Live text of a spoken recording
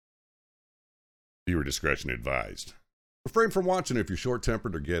Viewer discretion advised. Refrain from watching if you're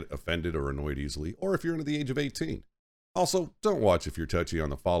short-tempered or get offended or annoyed easily, or if you're under the age of 18. Also, don't watch if you're touchy on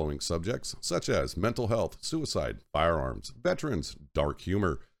the following subjects, such as mental health, suicide, firearms, veterans, dark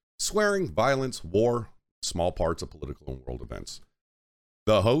humor, swearing, violence, war, small parts of political and world events.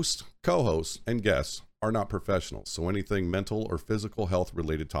 The host, co-hosts, and guests are not professionals, so anything mental or physical health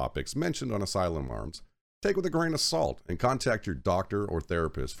related topics mentioned on Asylum Arms, take with a grain of salt and contact your doctor or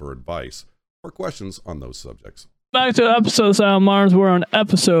therapist for advice or questions on those subjects. Back to episode Asylum Arms. We're on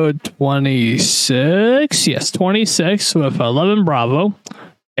episode 26. Yes, 26 with 11Bravo.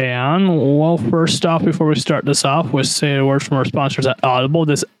 And well, first off, before we start this off, we'll say a word from our sponsors at Audible.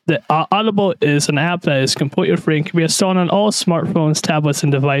 Audible is an app that is completely free and can be installed on all smartphones, tablets,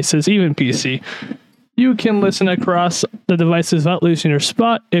 and devices, even PC. You can listen across the devices without losing your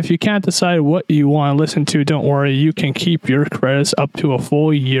spot. If you can't decide what you want to listen to, don't worry. You can keep your credits up to a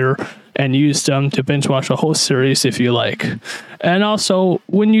full year and use them to binge watch a whole series if you like. And also,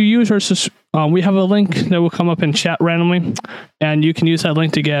 when you use our we have a link that will come up in chat randomly, and you can use that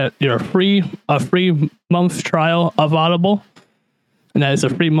link to get a free month trial of Audible. And that is a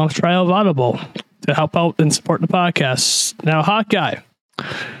free month trial of Audible to help out and support the podcast. Now, Hawkeye,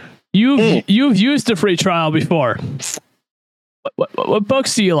 you've used the free trial before. What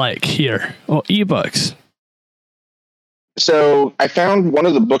books do you like here? Well, ebooks. So I found one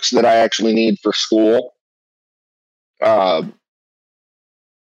of the books that I actually need for school on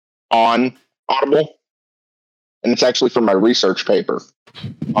Audible, and it's actually for my research paper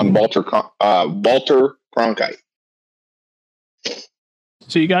on Walter Cronkite.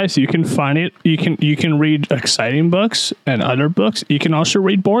 So you guys, you can find it. You can read exciting books and other books. You can also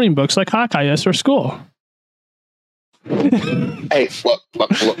read boring books like Hawkeye does for school. Hey, look.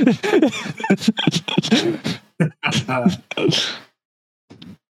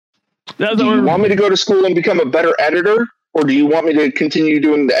 Do you want me to go to school and become a better editor, or do you want me to continue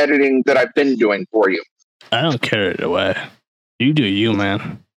doing the editing that I've been doing for you? I don't care either way. You do you,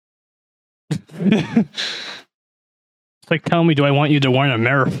 man. It's like telling me, do I want you to run a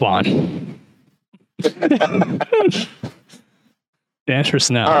marathon? The answer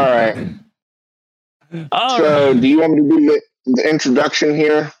is no. All right. So, do you want me to do the introduction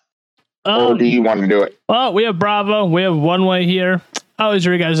here? Or do you want to do it? Well, we have Bravo. We have One Way here. How was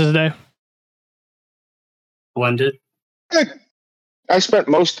your guys' day? Blended. I spent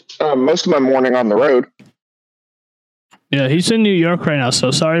most of my morning on the road. Yeah, he's in New York right now, so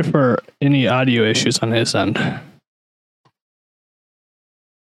sorry for any audio issues on his end.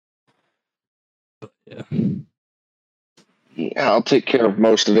 Yeah, I'll take care of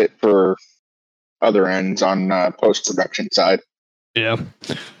most of it for other ends on post-production side. Yeah.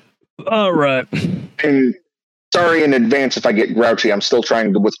 All right. And sorry in advance if I get grouchy. I'm still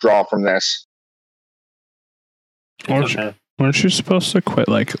trying to withdraw from this. Weren't you supposed to quit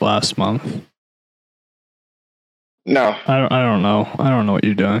like last month? No. I don't know. I don't know what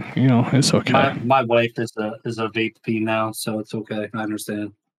you're doing. You know, it's okay. My wife is a vape fiend now, so it's okay. I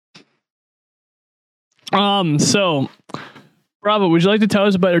understand. So Bravo, would you like to tell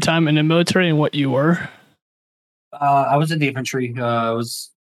us about your time in the military and what you were? I was in the infantry. I was,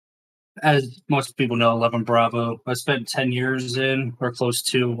 as most people know, 11 Bravo. I spent 10 years in, or close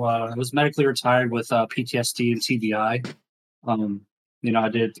to. I was medically retired with PTSD and TBI. I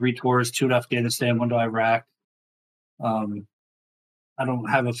did 3 tours, 2 to Afghanistan, 1 to Iraq. I don't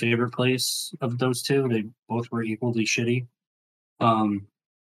have a favorite place of those 2. They both were equally shitty.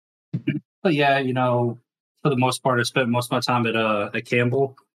 But yeah, for the most part, I spent most of my time at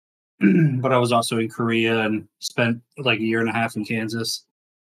Campbell. But I was also in Korea and spent like a year and a half in Kansas.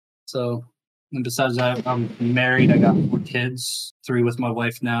 So, and besides that, I'm married. I got 4 kids, 3 with my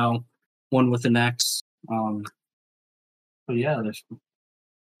wife now, 1 with an ex. But yeah, I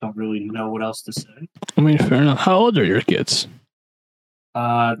don't really know what else to say. I mean, fair enough. How old are your kids?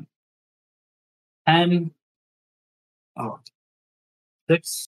 10,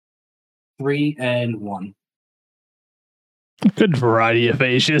 6, 3, and 1. Good variety of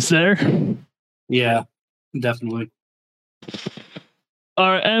ages there. Yeah, definitely. All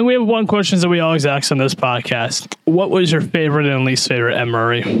right, and we have one question that we always ask on this podcast. What was your favorite and least favorite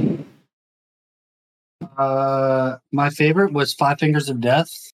MRE? My favorite was 5 Fingers of Death.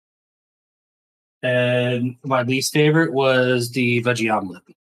 And my least favorite was the veggie omelet.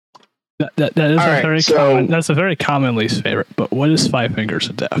 That is common. That's a very common least favorite. But what is 5 Fingers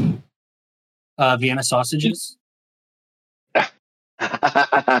of Death? Vienna sausages.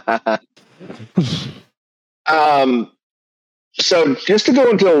 So just to go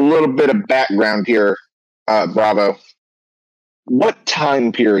into a little bit of background here, Bravo, what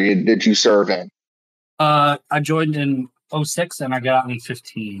time period did you serve in? I joined in 06 and I got out in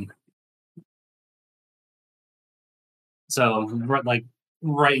 15. So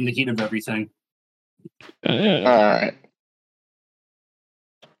right in the heat of everything. All right.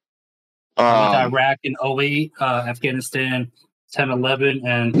 I went to Iraq in 08, Afghanistan 10, 11,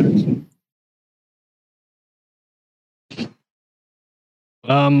 and 13.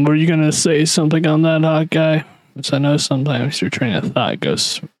 Were you gonna say something on that, hot guy? Because I know sometimes your train of thought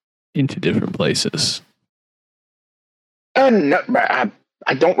goes into different places. No, I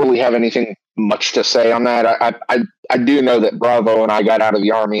don't really have anything much to say on that. I do know that Bravo and I got out of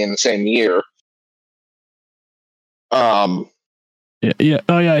the Army in the same year. Yeah.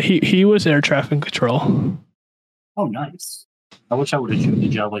 Oh yeah, he was air traffic control. Oh, nice. I wish I would have chosen a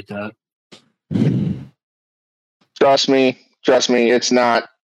job like that. Trust me, it's not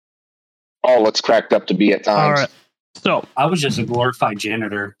all it's cracked up to be at times. All right. So I was just a glorified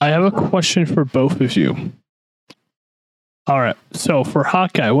janitor. I have a question for both of you. All right. So for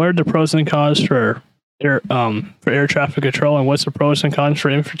Hawkeye, what are the pros and cons for air traffic control, and what's the pros and cons for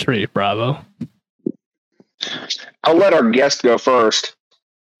infantry? Bravo. I'll let our guest go first.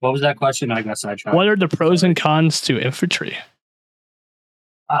 What was that question? I got sidetracked. What are the pros and cons to infantry?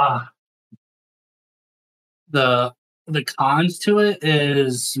 The cons to it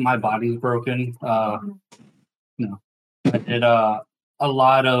is my body's broken. No, I did a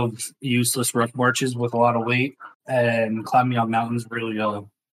lot of useless rough marches with a lot of weight, and climbing up mountains really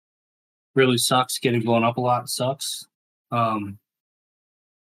sucks. Getting blown up a lot sucks.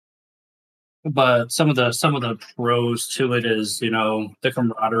 But some of the pros to it is, the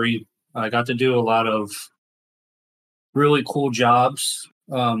camaraderie. I got to do a lot of really cool jobs.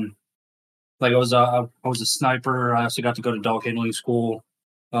 Like I was a sniper. I also got to go to dog handling school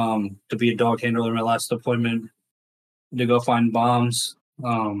to be a dog handler in my last deployment, to go find bombs.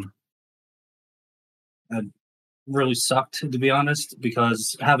 It really sucked, to be honest,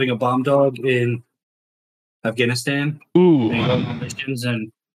 because having a bomb dog in Afghanistan, and going on missions,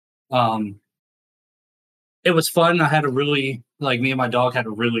 and it was fun. I had me and my dog had a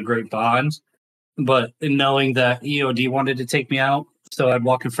really great bond. But in knowing that EOD wanted to take me out, so I'd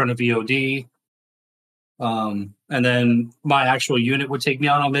walk in front of EOD. And then my actual unit would take me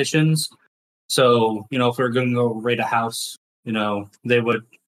out on missions. So, if we were going to go raid a house, they would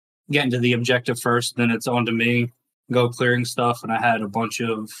get into the objective first, then it's on to me, go clearing stuff. And I had a bunch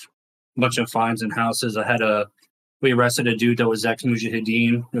of finds in houses. We arrested a dude that was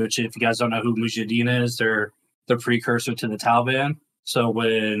ex-Mujahideen, which, if you guys don't know who Mujahideen is, they're the precursor to the Taliban. So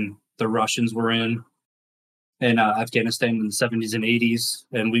when the Russians were in Afghanistan in the 70s and 80s,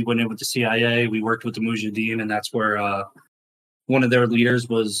 and we went in with the CIA, we worked with the Mujahideen, and that's where one of their leaders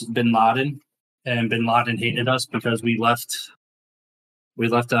was bin Laden, and bin Laden hated us because we left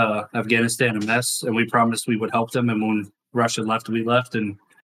Afghanistan a mess, and we promised we would help them, and when Russia left, we left and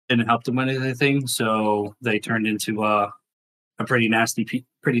didn't help them with anything, so they turned into a pretty nasty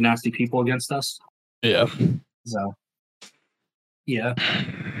people against us. Yeah. So, yeah.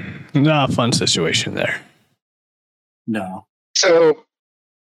 Not a fun situation there. No. So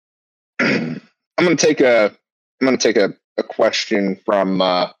I'm going to take a question from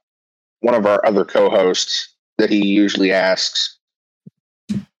one of our other co-hosts that he usually asks,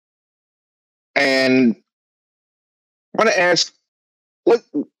 and I want to ask,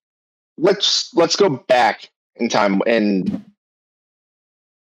 let's go back in time and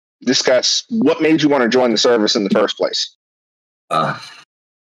discuss what made you want to join the service in the first place.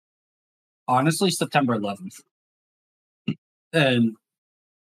 Honestly, September 11th. And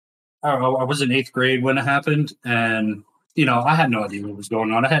I was in 8th grade when it happened, and I had no idea what was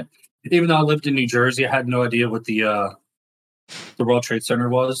going on. Even though I lived in New Jersey, I had no idea what the World Trade Center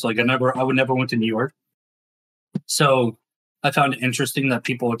was. Like I would never went to New York, so I found it interesting that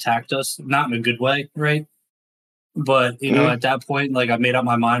people attacked us, not in a good way, right? But at that point, I made up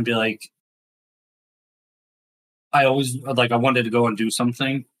my mind, be like, I wanted to go and do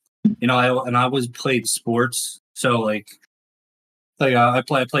something, I always played sports, so I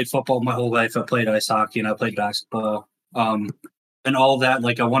played football my whole life. I played ice hockey and I played basketball, and all that.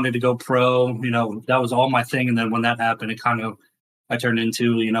 I wanted to go pro. That was all my thing. And then when that happened, I turned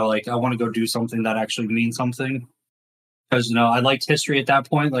into I want to go do something that actually means something. Because I liked history at that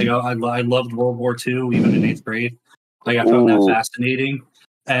point. I loved World War II even in 8th grade. I found that fascinating,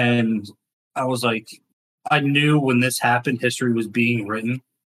 and I was I knew when this happened, history was being written.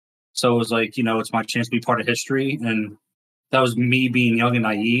 So it was it's my chance to be part of history, and that was me being young and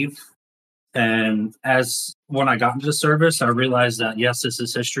naive. And when I got into the service, I realized that, yes, this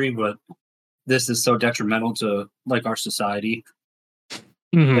is history, but this is so detrimental to our society.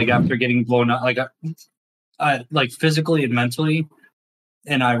 Mm-hmm. After getting blown up, I like physically and mentally.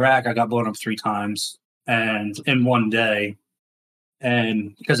 In Iraq, I got blown up 3 times, and in one day.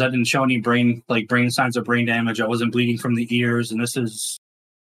 And because I didn't show any brain signs of brain damage, I wasn't bleeding from the ears, and this is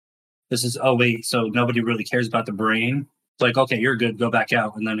 08, so nobody really cares about the brain. It's like, okay, you're good, go back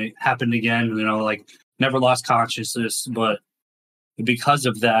out. And then it happened again, like never lost consciousness, but because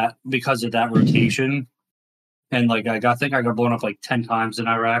of that rotation, and like I think I got blown up like 10 times in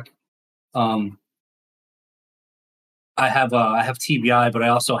Iraq. I have TBI, but I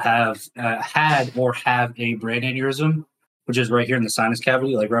also have had a brain aneurysm, which is right here in the sinus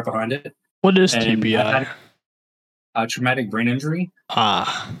cavity, like right behind it. What is And TBI? A traumatic brain injury.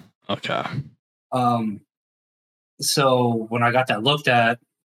 Ah, okay. So when I got that looked at,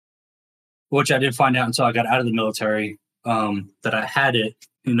 which I didn't find out until I got out of the military, that I had it,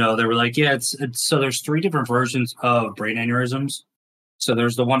 they were like, yeah, it's so there's 3 different versions of brain aneurysms. So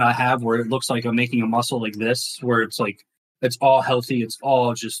there's the one I have where it looks like I'm making a muscle like this, where it's like, it's all healthy. It's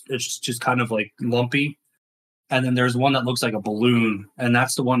just kind of like lumpy. And then there's one that looks like a balloon, and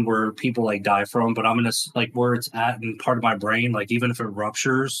that's the one where people like die from. But I'm gonna like where it's at in part of my brain. Like even if it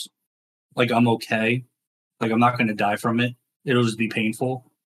ruptures, like I'm okay. Like I'm not gonna die from it. It'll just be painful.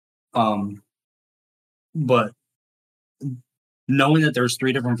 But knowing that there's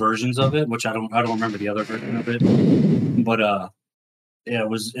 3 different versions of it, which I don't remember the other version of it. But yeah,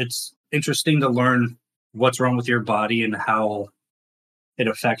 it's interesting to learn what's wrong with your body and how it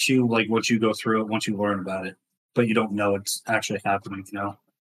affects you. Like once you go through it, once you learn about it. But you don't know it's actually happening,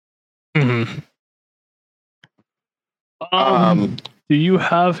 Mm-hmm. Do you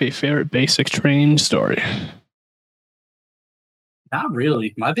have a favorite basic training story? Not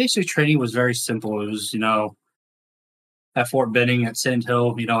really. My basic training was very simple. It was, at Fort Benning at Sand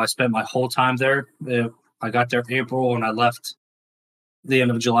Hill, I spent my whole time there. I got there April and I left the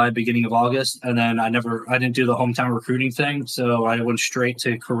end of July, beginning of August. And then I didn't do the hometown recruiting thing. So I went straight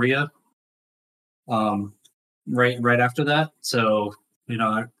to Korea. Right after that. So,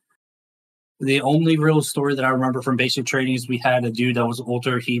 the only real story that I remember from basic training is we had a dude that was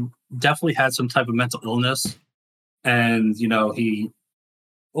older. He definitely had some type of mental illness. And, he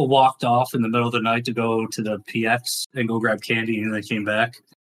walked off in the middle of the night to go to the PX and go grab candy, and then came back.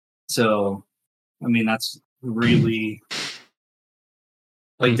 So, I mean, that's really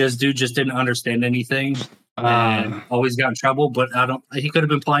like this dude just didn't understand anything and always got in trouble. But he could have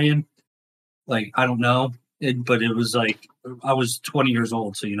been playing. Like, I don't know. But it was like, I was 20 years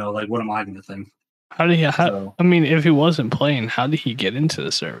old. So, like, what am I going to think? I mean, if he wasn't playing, how did he get into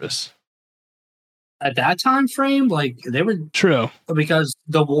the service? At that time frame, like they were true because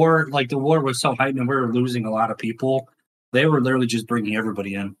the war was so heightened and we were losing a lot of people. They were literally just bringing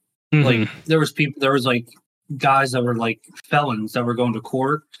everybody in. Mm-hmm. Like there was like guys that were like felons that were going to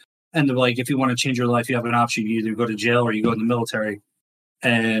court, and they're like, if you want to change your life, you have an option. You either go to jail or you go in the military.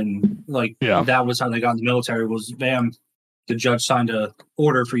 And like that was how they got in the military. Was bam, the judge signed a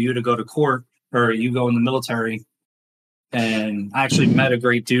order for you to go to court or you go in the military. And I actually met a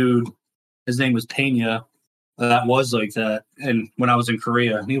great dude. His name was Pena. That was like that. And when I was in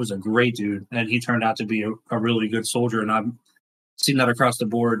Korea, he was a great dude. And he turned out to be a really good soldier. And I've seen that across the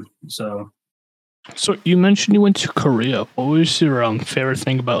board. So you mentioned you went to Korea. What was your favorite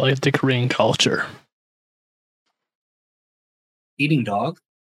thing about like the Korean culture? Eating dog.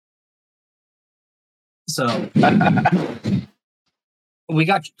 So we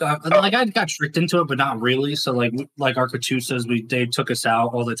got I got tricked into it, but not really. So like our Katusas, they took us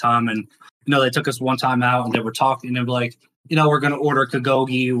out all the time, and they took us one time out, and they were talking, and like, we're gonna order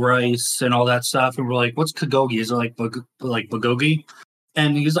kagogi rice and all that stuff, and we're like, what's kagogi? Is it like bulgogi?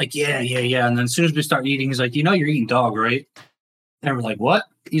 And he's like, yeah. And then as soon as we start eating, he's like, you're eating dog, right? And we're like, what?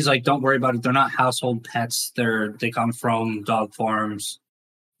 He's like, don't worry about it. They're not household pets. They come from dog farms.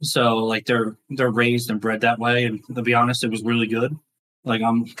 So like they're raised and bred that way. And to be honest, it was really good. Like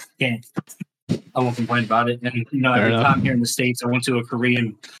I won't complain about it. And every time here in the States, I went to a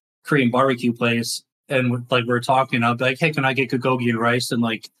Korean barbecue place, and like we were talking, I'd be like, hey, can I get kagogi and rice? And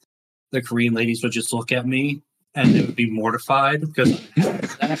like the Korean ladies would just look at me and they would be mortified because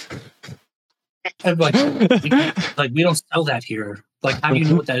and like we don't sell that here. Like, how do you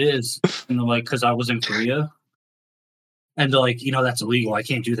know what that is? And they're like, because I was in Korea. And they're like, that's illegal. I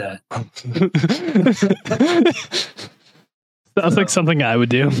can't do that. Sounds like something I would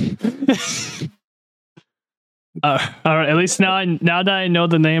do. All right. At least now that I know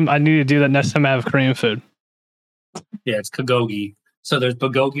the name, I need to do that next time I have Korean food. Yeah, it's kagogi. So there's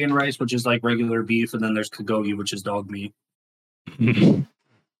bulgogi and rice, which is like regular beef, and then there's kagogi, which is dog meat.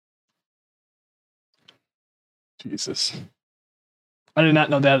 Jesus. I did not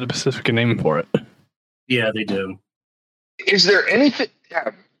know they had a specific name for it. Yeah, they do. Is there anything?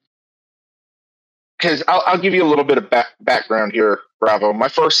 Because I'll give you a little bit of background here, Bravo. My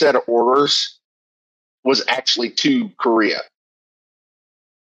first set of orders was actually to Korea.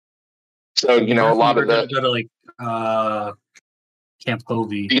 So, a lot of the... Go to, like, Camp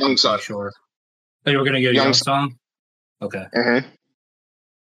Hovey. Youngsan. Sure. Oh, you were going to go Youngsan? Okay.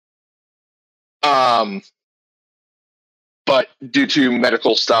 Mm-hmm. But due to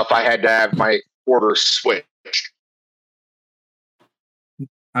medical stuff, I had to have my orders switched.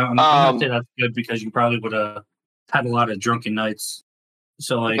 I'm going to say that's good because you probably would have had a lot of drunken nights.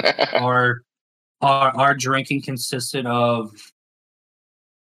 So, like, our drinking consisted of,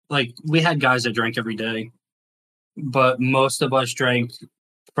 like, we had guys that drank every day, but most of us drank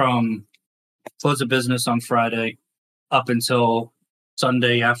from close of business on Friday up until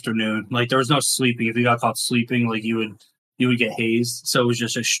Sunday afternoon. Like, there was no sleeping. If you got caught sleeping, like, you would get hazed. So it was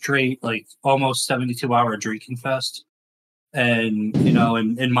just a straight, like, almost 72-hour drinking fest. And,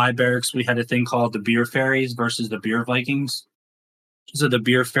 in my barracks, we had a thing called the beer fairies versus the beer Vikings. So the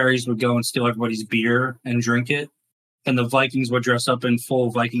beer fairies would go and steal everybody's beer and drink it. And the Vikings would dress up in full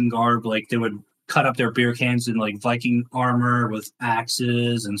Viking garb. Like, they would cut up their beer cans in, like, Viking armor with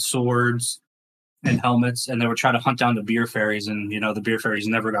axes and swords and helmets. And they would try to hunt down the beer fairies. And, the beer fairies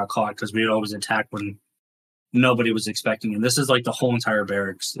never got caught because we would always attack when nobody was expecting. And this is, like, the whole entire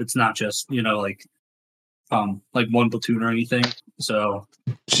barracks. It's not just, like one platoon or anything. So,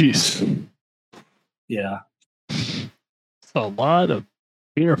 jeez, yeah, it's a lot of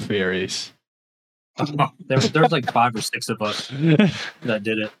beer fairies. There's like 5 or 6 of us that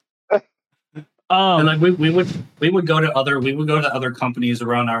did it. And like we would go to other companies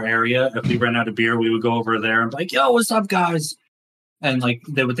around our area. If we ran out of beer, we would go over there and be like, "Yo, what's up, guys?" And like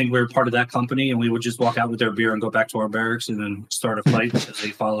they would think we were part of that company, and we would just walk out with their beer and go back to our barracks and then start a fight because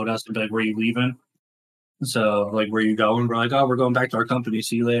they followed us and be like, "Where are you leaving?" So, like, where you going? We're like, "Oh, we're going back to our company.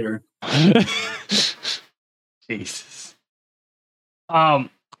 See you later." Jesus.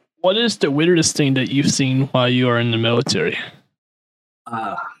 What is the weirdest thing that you've seen while you are in the military?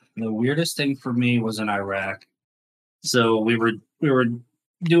 The weirdest thing for me was in Iraq. So we were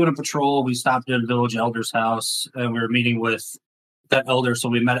doing a patrol. We stopped at a village elder's house, and we were meeting with that elder. So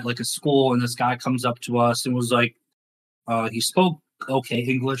we met at like a school, and this guy comes up to us and was like, he spoke okay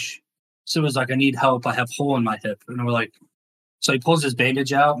English. So it was like, "I need help. I have a hole in my hip." And we're like, so he pulls his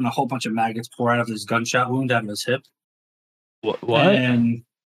bandage out, and a whole bunch of maggots pour out of his gunshot wound out of his hip. What? And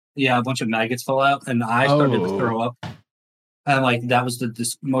yeah, a bunch of maggots fell out, and I started to throw up. And like that was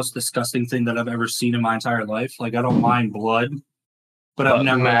the most disgusting thing that I've ever seen in my entire life. Like, I don't mind blood, but I've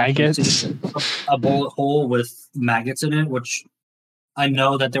never seen a bullet hole with maggots in it, which I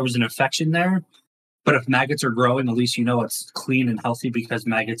know that there was an infection there. But if maggots are growing, at least it's clean and healthy because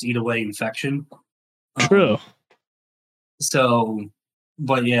maggots eat away infection. True.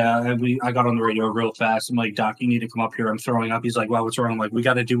 But yeah, I got on the radio real fast. I'm like, "Doc, you need to come up here. I'm throwing up." He's like, "Well, what's wrong?" I'm like, "We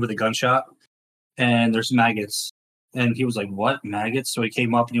got to do with a gunshot, and there's maggots." And he was like, "What, maggots?" So he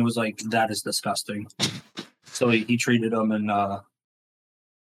came up and he was like, "That is disgusting." So he treated them and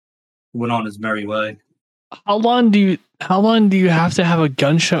went on his merry way. How long do you have to have a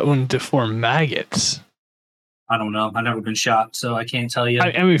gunshot wound to form maggots? I don't know. I've never been shot, so I can't tell you.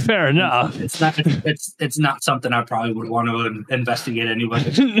 I mean, fair enough. It's not something I probably would want to investigate anyway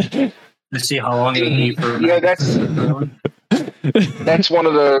to see how long it would be for. Yeah, that's one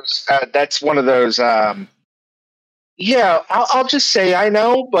of those. Yeah, I'll just say I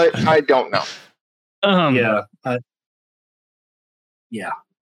know, but I don't know. Yeah.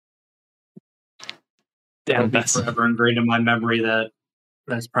 Damn, that's forever ingrained in my memory.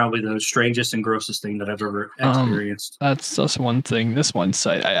 That's probably the strangest and grossest thing that I've ever experienced. That's just one thing. This one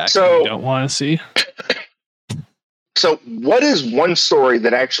site I actually don't want to see. So, what is one story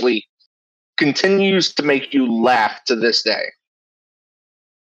that actually continues to make you laugh to this day?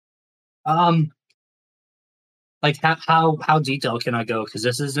 Like how detailed can I go? Because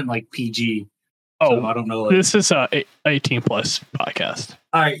this isn't like PG. So I don't know. This is a 18 plus podcast.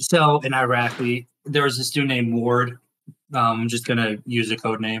 All right. So in Iraq, there was this dude named Ward. I'm just gonna use a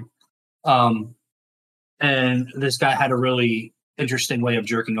code name. And this guy had a really interesting way of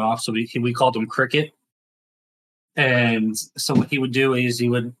jerking off. So we called him Cricket. And so what he would do is he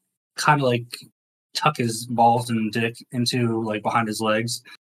would kind of like tuck his balls and dick into like behind his legs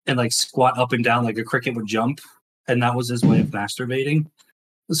and like squat up and down like a cricket would jump. And that was his way of masturbating.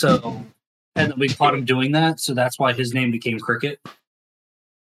 So, and then we caught him doing that. So that's why his name became Cricket.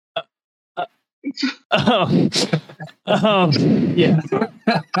 Yeah.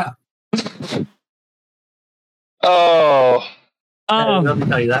 Oh. Let me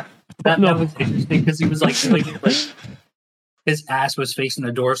tell you that. That was interesting because he was like his ass was facing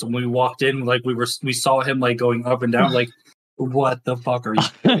the door. So when we walked in, like we saw him like going up and down. Like, what the fuck are you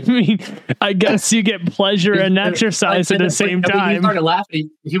doing? I mean, I guess you get pleasure and exercise at the same time. He started laughing.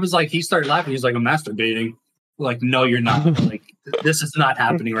 He started laughing. He's like, I'm masturbating. Like, no, you're not. Like, this is not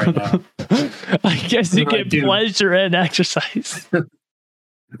happening right now. I guess you get pleasure and exercise.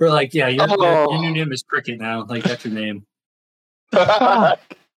 We're like, yeah, your new name is Cricket now. Like, that's your name. All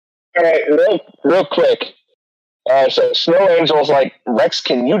right, real quick. So Snow Angel's like, Rex,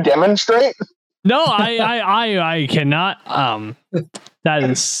 can you demonstrate? No, I cannot. That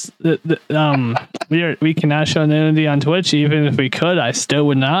is we cannot show nudity on Twitch. Even if we could, I still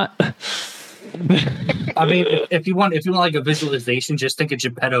would not. I mean, if you want like a visualization, just think of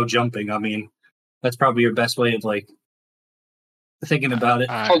Geppetto jumping. I mean, that's probably your best way of like thinking about it.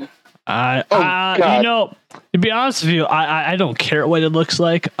 You know, to be honest with you, I don't care what it looks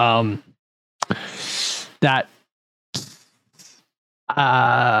like. Yeah.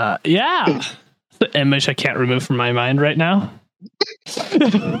 The image I can't remove from my mind right now.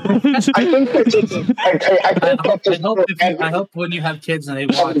 I hope when you have kids and they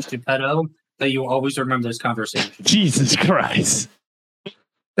watch Geppetto that you always remember this conversation. Jesus Christ.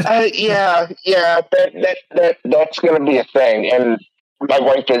 Yeah, that's going to be a thing. And my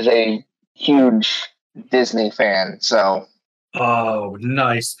wife is a huge Disney fan, so. Oh,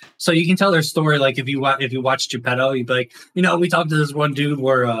 nice. So you can tell their story. Like if you watch Geppetto, you'd be like, we talked to this one dude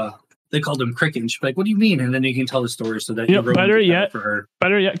where they called him Cricket, and she'd be like, what do you mean? And then you can tell the story so that you better yet for her.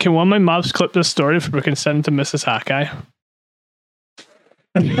 Better yet, can one of my mobs clip this story if we can send it to Mrs. Hawkeye?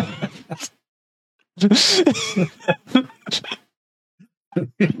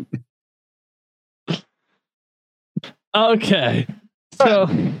 Okay. So,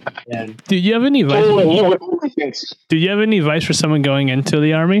 do you have any advice? Do you have any advice for someone going into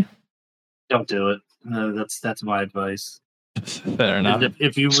the army? Don't do it. That's my advice. Fair enough.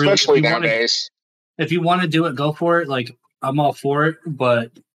 If you especially nowadays, if you want to do it, go for it. Like I'm all for it,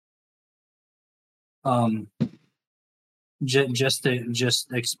 but just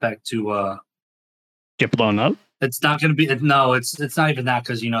expect to get blown up. It's not going to be. No, it's not even that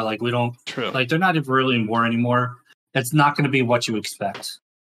because like we don't. True. Like they're not even really in war anymore. It's not going to be what you expect.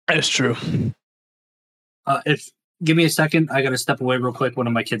 That's true. Give me a second, I got to step away real quick. One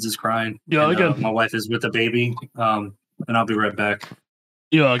of my kids is crying. Yeah, all good. My wife is with the baby. And I'll be right back.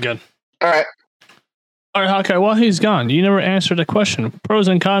 Yeah, all good. All right. All right, Hawkeye. While he's gone, you never answered the question. Pros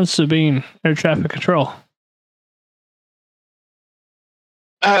and cons to being air traffic control.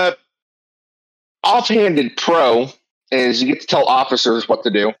 Offhanded pro is you get to tell officers what to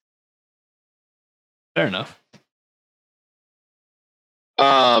do. Fair enough.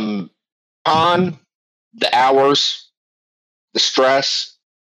 On the hours, the stress,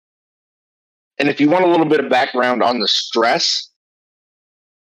 and if you want a little bit of background on the stress,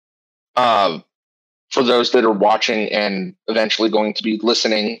 for those that are watching and eventually going to be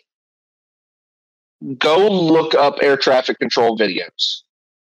listening, go look up air traffic control videos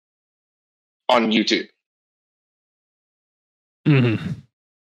on YouTube. Mm-hmm.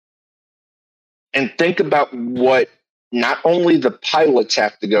 And think about what not only the pilots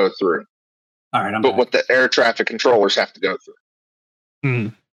have to go through, all right, but what the air traffic controllers have to go through.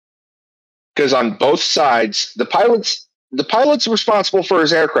 Because on both sides, the pilot's responsible for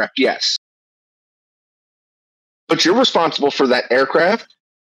his aircraft, yes. But you're responsible for that aircraft,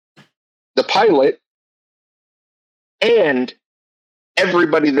 the pilot, and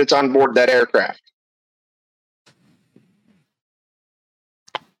everybody that's on board that aircraft.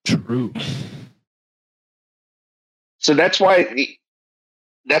 True. So that's why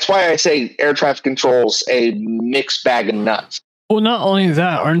I say air traffic control's a mixed bag of nuts. Well, not only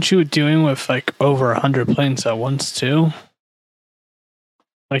that, aren't you dealing with like over 100 planes at once too?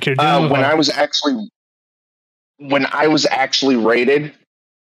 Like you're doing when I was actually rated,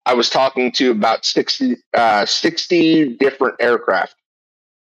 I was talking to about 60 different aircraft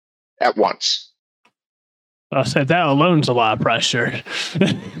at once. I said that alone's a lot of pressure.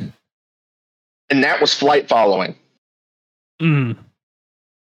 And that was flight following. Mm.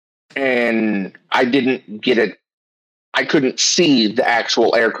 And I didn't get it. I couldn't see the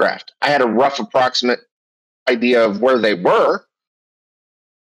actual aircraft. I had a rough approximate idea of where they were,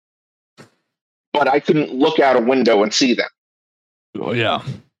 but I couldn't look out a window and see them. Oh yeah.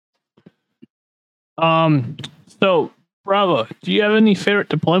 So Bravo, do you have any favorite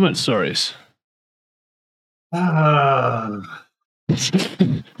deployment stories? I'll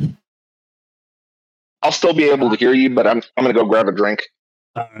still be able to hear you, but I'm going to go grab a drink.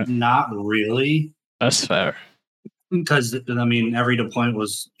 Not really. That's fair. because I mean every deployment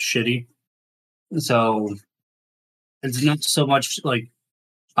was shitty. So it's not so much like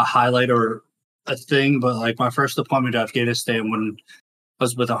a highlight or a thing, but like my first deployment to Afghanistan when I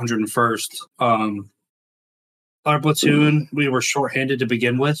was with 101st, our platoon, we were shorthanded to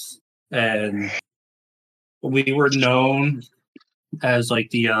begin with, and we were known as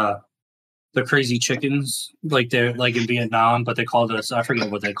like the crazy chickens, like they're like in Vietnam, but they called us, I forget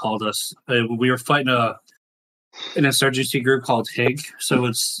what they called us. We were fighting an insurgency group called HIG, so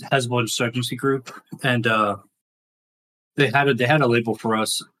it's Hezbollah insurgency group, and they had a label for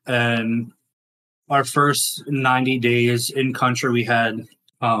us. And our first 90 days in country, we had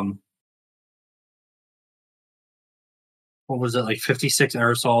what was it, like 56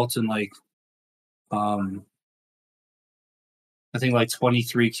 air assaults and like I think like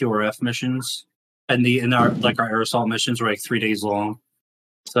 23 QRF missions, and our air assault missions were like 3 days long.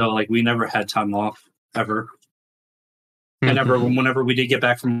 So like we never had time off ever. And whenever we did get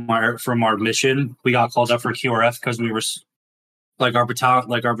back from our mission, we got called up for QRF because we were like our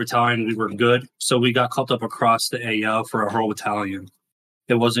battalion, we were good. So we got called up across the AO for our whole battalion.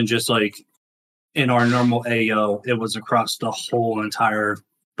 It wasn't just like in our normal AO, it was across the whole entire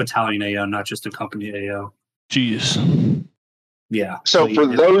battalion AO, not just the company AO. Jeez. Yeah. So for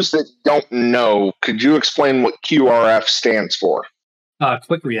those that don't know, could you explain what QRF stands for?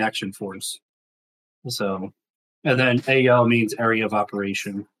 Quick reaction force. So, and then AO means area of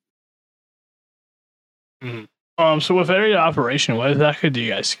operation. So with area of operation, what exactly do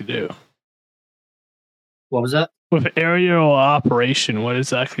you guys do? What was that? With aerial operation, what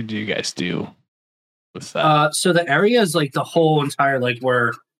exactly do you guys do with that? So the area is like the whole entire, like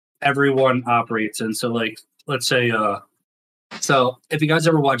where everyone operates in. So like, let's say, so if you guys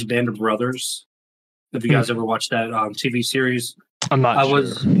ever watch Band of Brothers, if you guys ever watched that TV series, I'm not sure.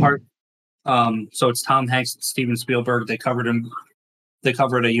 Was part. So it's Tom Hanks and Steven Spielberg. They covered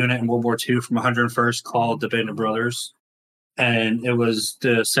a unit in World War II from 101st called the Band of Brothers, and it was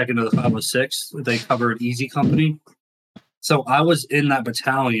the second of the 506. They covered Easy Company. So I was in that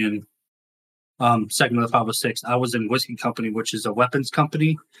battalion, second of the 506. I was in Whiskey Company, which is a weapons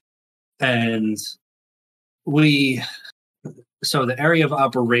company, and so the area of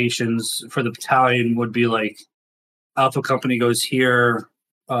operations for the battalion would be like Alpha Company goes here,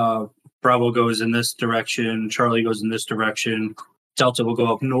 Bravo goes in this direction, Charlie goes in this direction, Delta will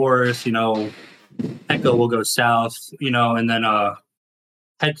go up north, Echo will go south, and then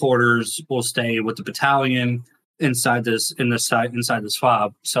headquarters will stay with the battalion inside this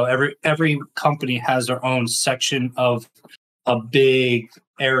fob. So every company has their own section of a big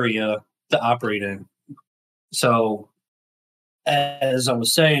area to operate in. So as I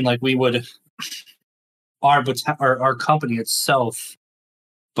was saying, like we would our company itself,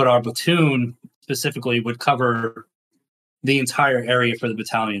 but our platoon specifically would cover the entire area for the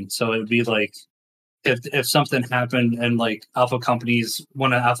battalion. So it would be like if something happened and like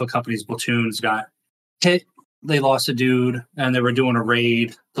one of Alpha Company's platoons got hit, they lost a dude, and they were doing a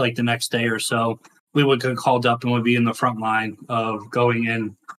raid like the next day or so, we would get called up and would be in the front line of going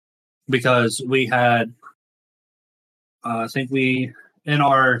in, because we had I think in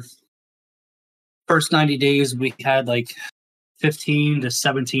our first 90 days, we had like 15 to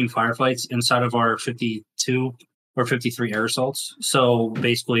 17 firefights inside of our 52 or 53 air assaults. So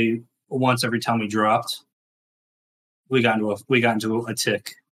basically, once every time we dropped, we got into a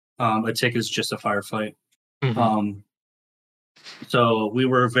tick. A tick is just a firefight. So we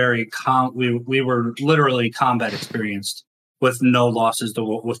were we were literally combat experienced with no losses to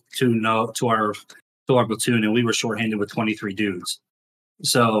our platoon, and we were shorthanded with 23 dudes.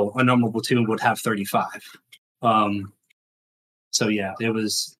 So a normal platoon would have 35. So yeah, it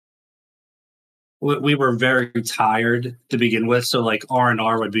was. We were very tired to begin with, so like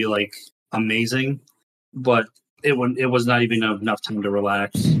R&R would be like amazing, but it was not even enough time to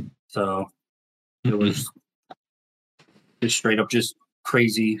relax. So it was just straight up just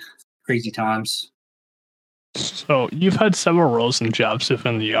crazy times. So you've had several roles and jobs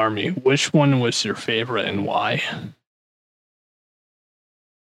within the Army. Which one was your favorite and why?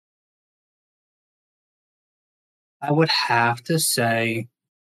 I would have to say,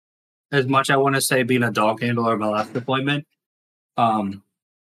 as much I want to say being a dog handler of my last deployment,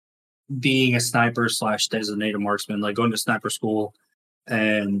 being a sniper / designated marksman, like going to sniper school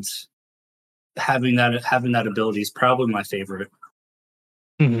and having that ability is probably my favorite.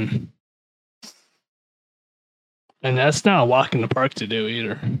 Mm-hmm. And that's not a walk in the park to do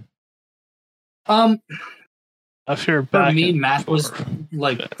either. If you're for me, math was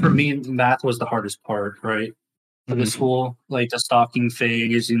the hardest part, right? For the school, like the stalking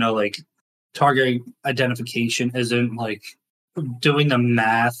phase, like target identification isn't like doing the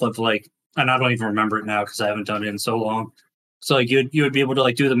math of like, and I don't even remember it now because I haven't done it in so long. So like you would be able to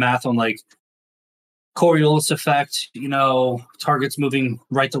like do the math on like Coriolis effect, targets moving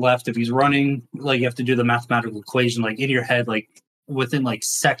right to left. If he's running, like you have to do the mathematical equation like in your head, like within like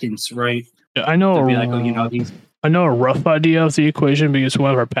seconds, right? Yeah, I know. To be like, I know a rough idea of the equation because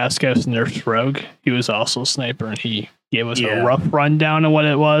one of our past guests, Nerf's Rogue, he was also a sniper, and he gave us a rough rundown of what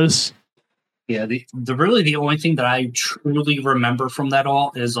it was. Yeah, the only thing that I truly remember from that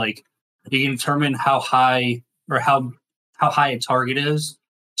all is like you can determine how high or how high a target is.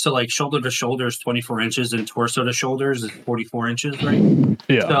 So like shoulder to shoulder is 24 inches and torso to shoulders is 44 inches, right?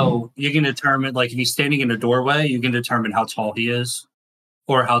 Yeah. So you can determine like if he's standing in a doorway, you can determine how tall he is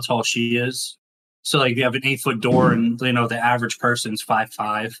or how tall she is. So like you have an 8-foot door and the average person's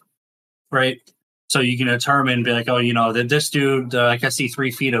 5'5", right? So you can determine, be like, oh, that this dude, like I see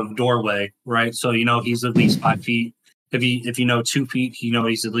 3 feet of doorway, right? So he's at least 5 feet. If you know 2 feet,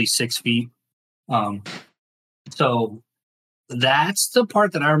 he's at least 6 feet. So that's the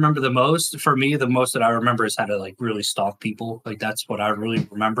part that I remember the most. For me, the most that I remember is how to like really stalk people. Like that's what I really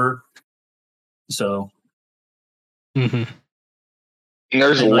remember. So. Mm-hmm. And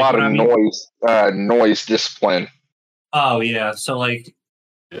there's a lot of noise discipline. Oh yeah, so like.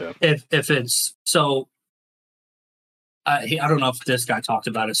 Yeah. If it's so, I don't know if this guy talked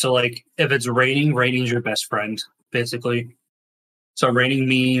about it. So like, if it's raining, raining's your best friend, basically. So raining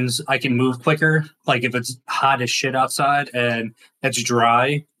means I can move quicker. Like if it's hot as shit outside and it's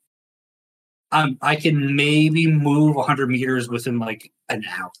dry, I can maybe move 100 meters within like an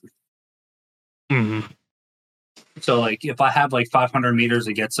hour. Mm-hmm. So like, if I have like 500 meters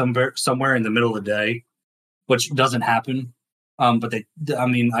to get somewhere in the middle of the day, which doesn't happen. But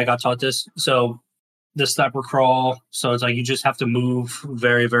I got taught this. So the sniper crawl. So it's like you just have to move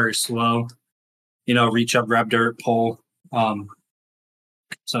very, very slow. Reach up, grab dirt, pull.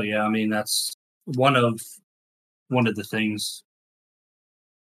 So yeah, that's one of the things.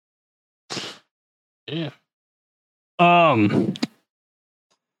 Yeah. How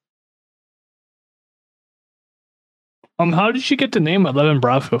did you get the name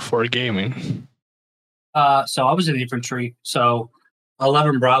 11Bravo4Gaming? So I was in infantry. So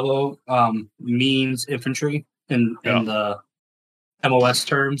 11 Bravo means infantry in the MOS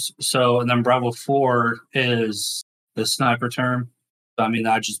terms. So and then Bravo 4 is the sniper term. So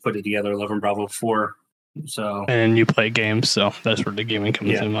I just put it together, 11 Bravo 4. So and you play games, so that's where the gaming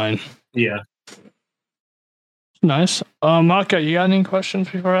comes in mind. Yeah. Nice. Maka, you got any questions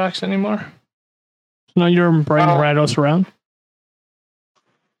before I ask anymore? No, you're bringing Rados around.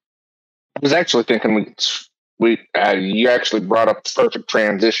 I was actually thinking you actually brought up the perfect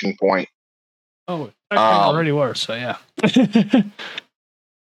transition point. Oh, I already were, so yeah.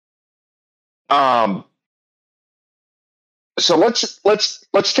 So let's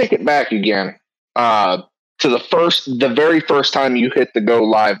take it back again to the very first time you hit the go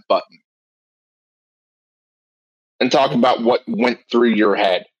live button, and talk about what went through your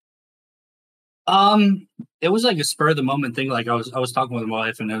head. It was like a spur of the moment thing. Like I was talking with my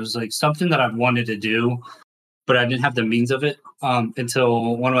wife, and it was like something that I've wanted to do, but I didn't have the means of it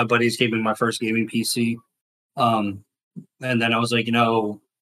until one of my buddies gave me my first gaming PC. And then I was like,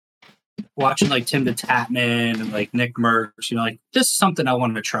 watching like Tim the Tatman and like Nick Merckx, like this is something I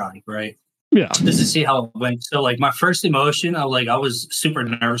wanted to try, right? Yeah. Just to see how it went. So like my first emotion, I was super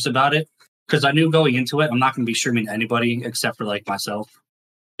nervous about it because I knew going into it, I'm not going to be streaming to anybody except for like myself.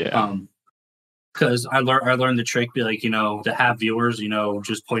 Yeah. Because I learned the trick, be like, to have viewers,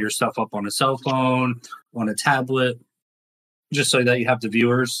 just pull your stuff up on a cell phone, on a tablet, just so that you have the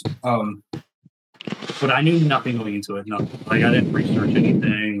viewers. But I knew nothing going into it. Nothing. Like I didn't research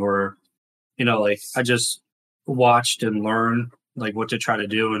anything, or like I just watched and learned like what to try to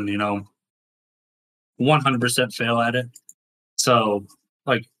do, and 100% fail at it. So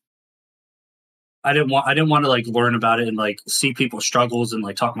like I didn't want to like learn about it and like see people's struggles and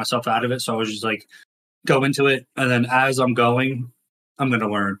like talk myself out of it. So I was just like go into it, and then as I'm going, I'm gonna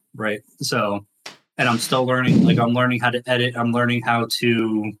learn, right? So, and I'm still learning. Like I'm learning how to edit. I'm learning how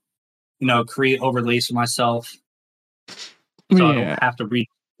to, create overlays for myself. So I don't have to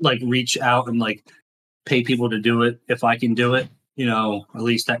reach out and like pay people to do it. If I can do it, at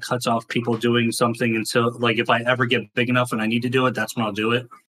least that cuts off people doing something until like if I ever get big enough and I need to do it, that's when I'll do it.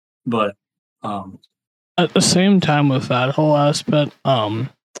 But at the same time with that whole aspect,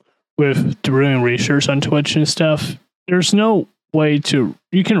 with doing research on Twitch and stuff, there's no way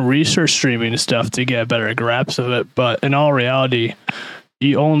you can research streaming stuff to get a better grasp of it, but in all reality,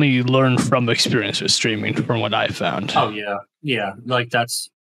 you only learn from experience with streaming, from what I found. Oh yeah. Like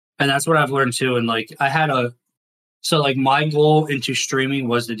And that's what I've learned too. And like so like my goal into streaming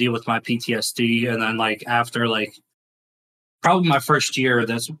was to deal with my PTSD. And then like after like probably my first year,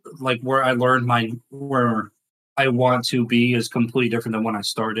 that's like where I learned where I want to be is completely different than when I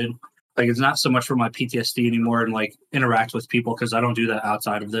started. Like it's not so much for my PTSD anymore and like interact with people because I don't do that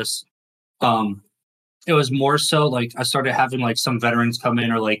outside of this. It was more so like I started having like some veterans come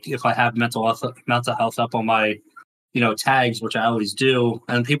in, or like if I have mental health up on my, tags, which I always do,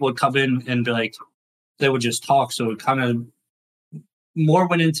 and people would come in and be like, they would just talk. So it kind of more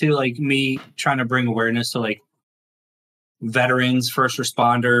went into like me trying to bring awareness to like veterans, first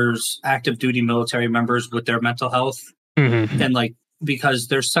responders, active duty military members with their mental health. Mm-hmm. And like, because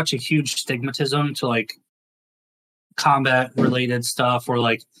there's such a huge stigmatism to like combat related stuff or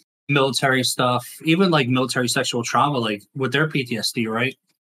like military stuff, even like military sexual trauma, like with their PTSD, right?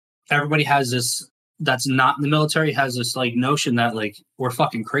 Everybody has this that's not in the military has this like notion that like we're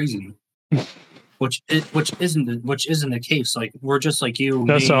fucking crazy. Which isn't the case. Like we're just like you.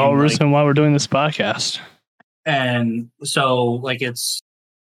 That's the whole reason why we're doing this podcast. And so like it's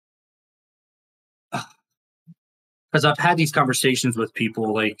because I've had these conversations with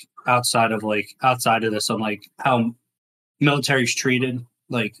people like outside of this on like how military's treated.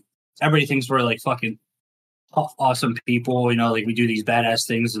 Like everybody thinks we're like fucking awesome people, like we do these badass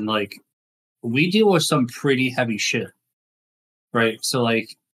things, and like we deal with some pretty heavy shit, right? So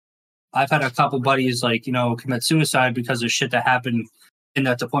like I've had a couple buddies like commit suicide because of shit that happened in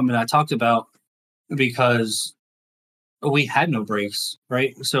that deployment I talked about, because we had no breaks,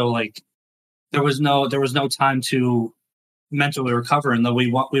 right? So like there was no time to mentally recover, and then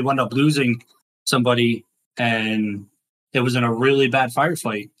we wound up losing somebody, and it was in a really bad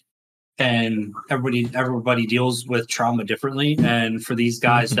firefight. And everybody deals with trauma differently. And for these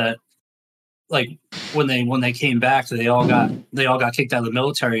guys that like when they came back, they all got kicked out of the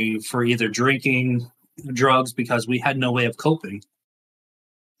military for either drinking, drugs, because we had no way of coping.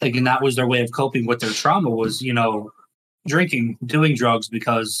 Like, and that was their way of coping with their trauma was, drinking, doing drugs,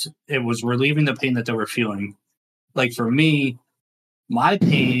 because it was relieving the pain that they were feeling. Like for me, my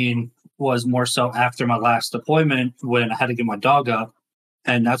pain was more so after my last deployment when I had to get my dog up.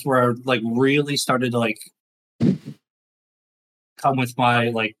 And that's where I like really started to like come with my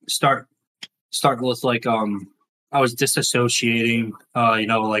like start with like I was disassociating,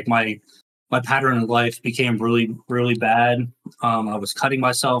 like my pattern in life became really, really bad. I was cutting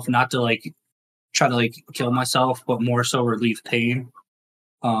myself, not to like try to like kill myself, but more so relieve pain.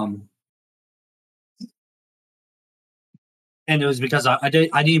 And it was because I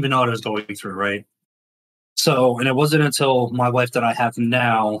didn't even know what I was going through, right? So, and it wasn't until my wife that I have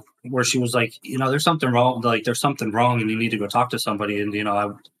now where she was like, there's something wrong. Like, there's something wrong, and you need to go talk to somebody. And I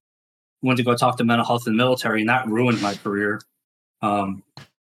went to go talk to mental health in the military, and that ruined my career.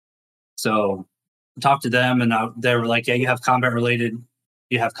 So, I talked to them, and they were like, "Yeah, you have combat related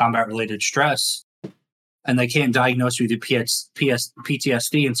stress, and they can't diagnose you with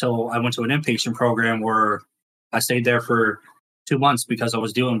PTSD until I went to an inpatient program where I stayed there for 2 months because I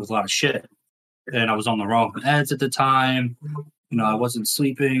was dealing with a lot of shit, and I was on the wrong meds at the time. I wasn't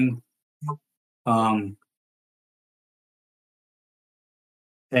sleeping, and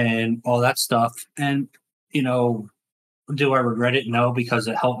all that stuff. And do I regret it? No, because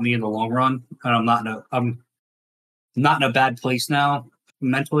it helped me in the long run. And I'm not in a bad place now.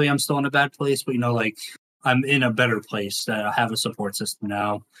 Mentally, I'm still in a bad place, but like I'm in a better place that I have a support system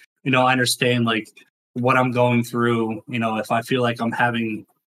now. I understand like what I'm going through. If I feel like I'm having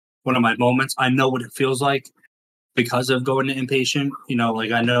one of my moments, I know what it feels like because of going to inpatient.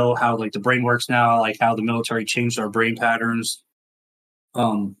 Like I know how like the brain works now, like how the military changed our brain patterns.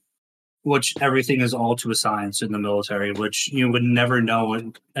 Which everything is all to a science in the military, which you would never know.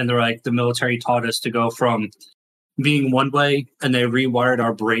 And they're like, the military taught us to go from being one way, and they rewired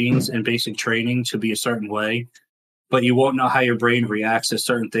our brains in basic training to be a certain way. But you won't know how your brain reacts to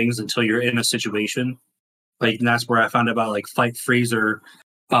certain things until you're in a situation. Like, and that's where I found out about like fight, freeze, or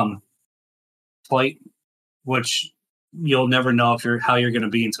flight, which you'll never know how you're going to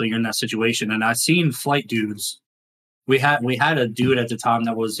be until you're in that situation. And I've seen flight dudes. We had a dude at the time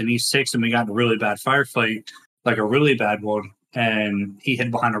that was in E6, and we got in a really bad firefight, like a really bad one, and he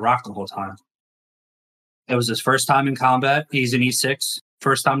hid behind a rock the whole time. It was his first time in combat. He's in E6,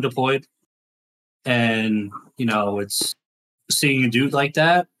 first time deployed. And, it's seeing a dude like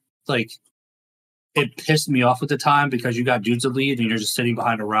that, like, it pissed me off at the time because you got dudes to lead and you're just sitting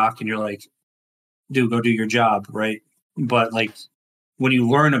behind a rock and you're like, dude, go do your job, right? But, like, when you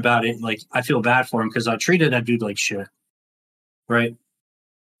learn about it, like, I feel bad for him because I treated that dude like shit, right?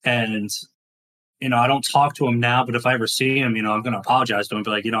 And, I don't talk to him now, but if I ever see him, I'm going to apologize to him and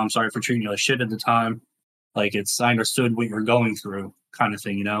be like, I'm sorry for treating you like shit at the time. Like, I understood what you're going through kind of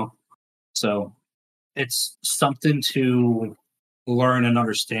thing, So it's something to learn and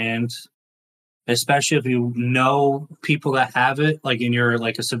understand, especially if you know people that have it, like, and you're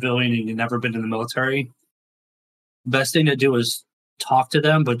like a civilian and you've never been in the military. Best thing to do is talk to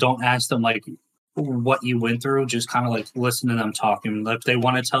them, but don't ask them like what you went through. Just kind of like listen to them talking. If they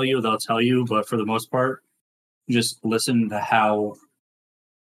want to tell you, they'll tell you, but for the most part, just listen to how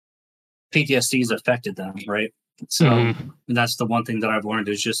PTSD has affected them, right? So and that's the one thing that I've learned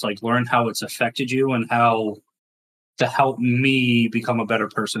is just like learn how it's affected you and how to help me become a better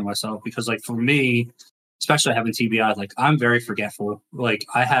person myself. Because like for me, especially having TBI, like I'm very forgetful. Like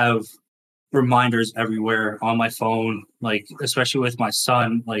I have reminders everywhere on my phone, like especially with my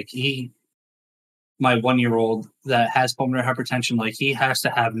son, like my 1-year-old that has pulmonary hypertension, like he has to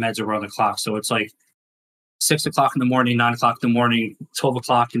have meds around the clock. So it's like 6 o'clock in the morning, 9 o'clock in the morning, 12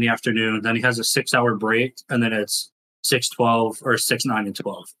 o'clock in the afternoon. Then he has a 6-hour break, and then it's 6, 12, or 6, 9, and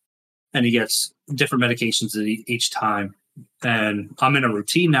 12. And he gets different medications each time. And I'm in a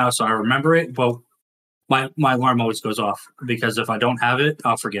routine now, so I remember it. But my alarm always goes off because if I don't have it,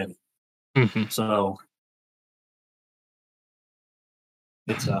 I'll forget it. Mm-hmm. So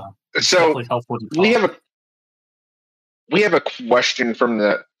it's so definitely helpful to talk. we have a question from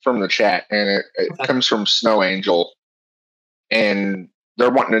the chat, and it comes from Snow Angel, and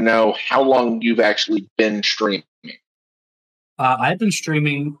they're wanting to know how long you've actually been streaming. I've been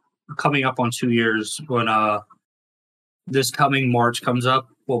streaming coming up on 2 years. When this coming March comes up,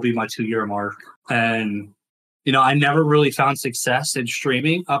 will be my 2-year mark. And I never really found success in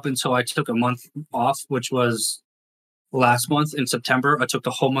streaming up until I took a month off, which was last month in September. I took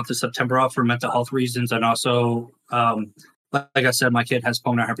the whole month of September off for mental health reasons. And also, like I said, my kid has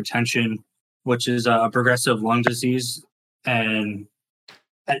pulmonary hypertension, which is a progressive lung disease. And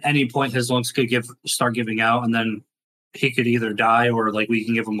at any point, his lungs could start giving out, and then he could either die or like we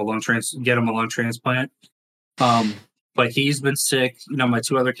can give him get him a lung transplant. But he's been sick. My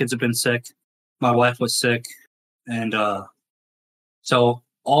 2 other kids have been sick. My wife was sick. And so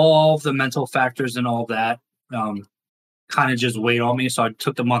all the mental factors and all that kind of just weighed on me. So I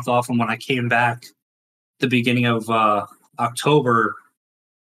took the month off. And when I came back the beginning of October,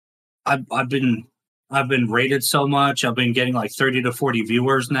 I've been rated so much. I've been getting like 30 to 40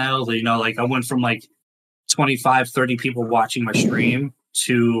 viewers now. Like I went from like 25, 30 people watching my stream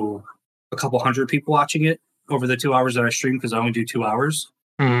to a couple hundred people watching it over the 2 hours that I stream, because I only do 2 hours.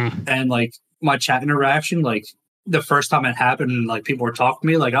 And like my chat interaction, like the first time it happened, and like people were talking to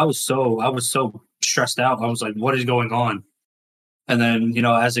me, like I was so stressed out. I was like, what is going on? And then,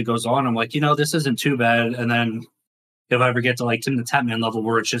 as it goes on, I'm like, this isn't too bad. And then if I ever get to like Tim the Tap Man level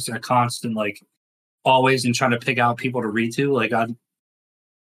where it's just a constant, like always and trying to pick out people to read to, like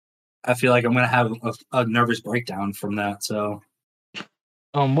I feel like I'm going to have a nervous breakdown from that. So,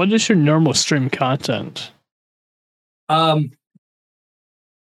 what is your normal stream content? My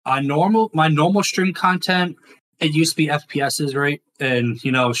normal stream content, it used to be FPSs, right? And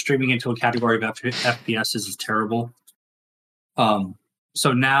streaming into a category of FPSs is terrible.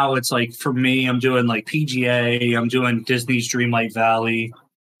 So now it's like for me, I'm doing like PGA, I'm doing Disney's Dreamlight Valley.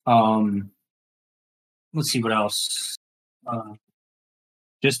 Let's see what else.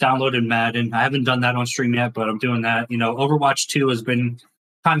 Just downloaded Madden. I haven't done that on stream yet, but I'm doing that. Overwatch 2 has been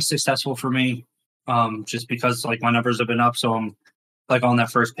kind of successful for me, just because like my numbers have been up, so I'm like on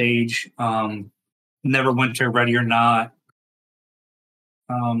that first page. Neverwinter, Ready or Not.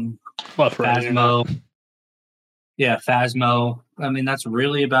 Phasmo. Yeah, Phasmo. I mean, that's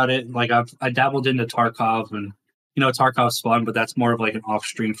really about it. Like I dabbled into Tarkov, and Tarkov's fun, but that's more of like an off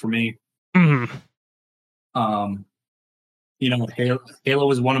stream for me. Mm-hmm. Halo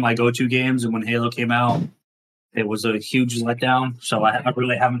was one of my go-to games, and when Halo came out, it was a huge letdown. So I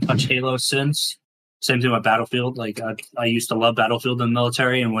really haven't touched Halo since. Same thing with Battlefield. Like I used to love Battlefield in the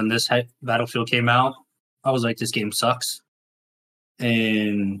military, and when this Battlefield came out, I was like, this game sucks,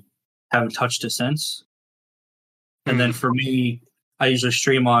 and haven't touched it since. And then for me, I usually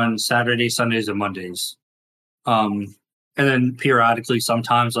stream on Saturdays, Sundays, and Mondays. And then periodically,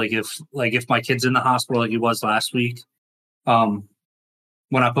 sometimes, like if my kid's in the hospital, like he was last week, when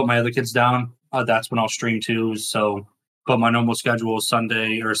I put my other kids down, that's when I'll stream too. So, but my normal schedule is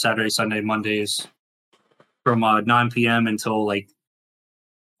Saturday, Sunday, Mondays, from 9 p.m. until like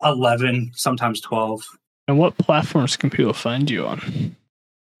 11, sometimes 12. And what platforms can people find you on?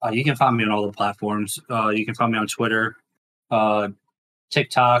 You can find me on all the platforms. You can find me on Twitter,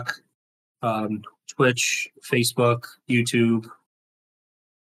 TikTok, Twitch, Facebook, YouTube.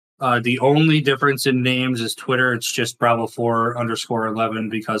 The only difference in names is Twitter. It's just Bravo4_11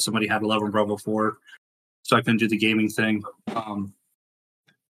 because somebody had 11Bravo4, so I couldn't do the gaming thing. But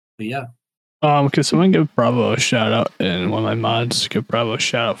yeah. Could someone give Bravo a shout out, and one of my mods give Bravo a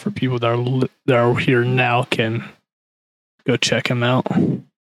shout out for people that are here now can go check him out.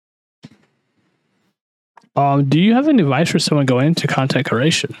 Do you have any advice for someone going into content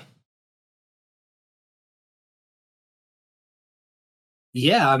creation?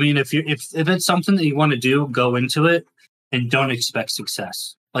 Yeah, I mean, if it's something that you want to do, go into it and don't expect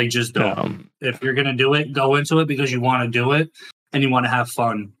success. Like, just don't. If you're gonna do it, go into it because you want to do it and you want to have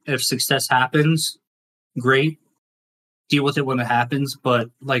fun. If success happens, great. Deal with it when it happens. But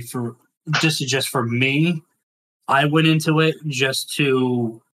like just for me, I went into it just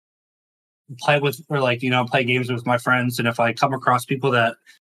to play with, or like, play games with my friends. And if I come across people that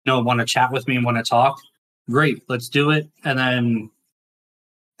want to chat with me and want to talk, great, let's do it. And then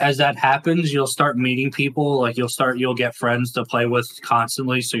as that happens, you'll start meeting people. Like you'll get friends to play with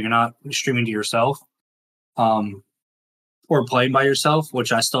constantly, so you're not streaming to yourself, or playing by yourself,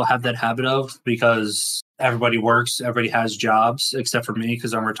 which I still have that habit of because everybody works, everybody has jobs except for me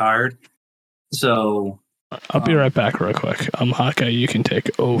because I'm retired. So I'll be right back real quick. Hawkeye, you can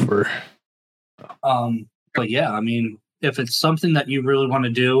take over. But yeah, I mean, if it's something that you really want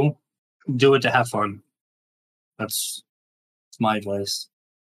to do it to have fun. That's my advice.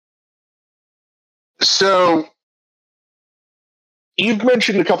 So you've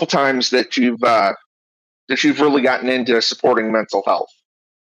mentioned a couple times that you've really gotten into supporting mental health.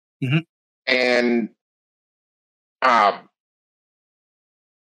 Mm-hmm. And I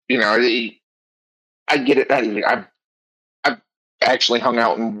get it. I've actually hung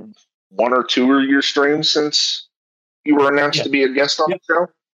out in one or two of your streams since you were announced to be a guest on the show.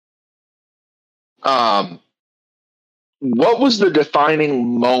 What was the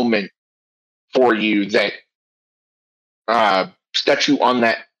defining moment for you that set you on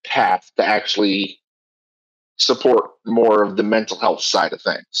that path to actually support more of the mental health side of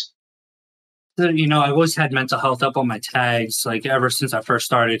things? I've always had mental health up on my tags, like ever since I first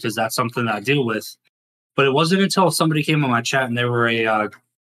started, because that's something that I deal with. But it wasn't until somebody came on my chat and they were a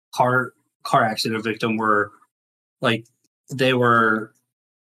car accident victim, where like they were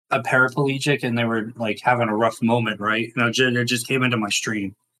a paraplegic and they were like having a rough moment, right? It just came into my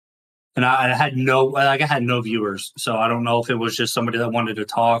stream, and I had no viewers, so I don't know if it was just somebody that wanted to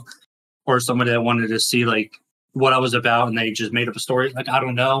talk or somebody that wanted to see like what I was about, and they just made up a story. Like, I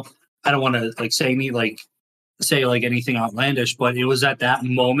don't know. I don't want to like say anything outlandish, but it was at that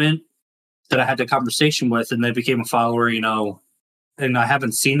moment that I had the conversation with, and they became a follower, and I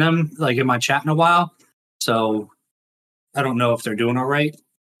haven't seen them like in my chat in a while. So I don't know if they're doing all right,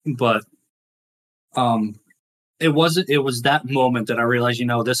 but it was that moment that I realized,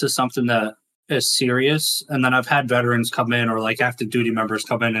 this is something that is serious. And then I've had veterans come in, or like active duty members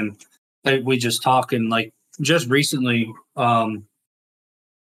come in, and we just talk. And like just recently, I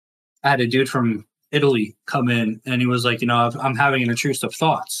had a dude from Italy come in, and he was like, I'm having an intrusive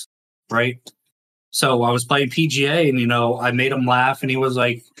thoughts, right? So I was playing PGA, and I made him laugh, and he's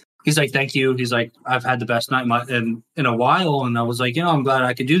like, thank you. He's like, I've had the best night in a while, and I was like, I'm glad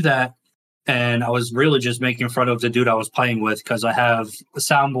I could do that. And I was really just making fun of the dude I was playing with, because I have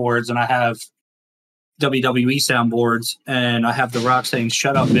soundboards and I have WWE soundboards, and I have The Rock saying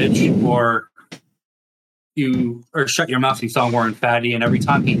 "Shut up, bitch," or "Shut your mouth, you thong wearing fatty." And every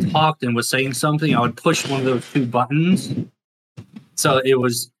time he talked and was saying something, I would push one of those two buttons. So it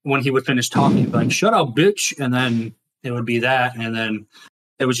was when he would finish talking, like "Shut up, bitch," and then it would be that, and then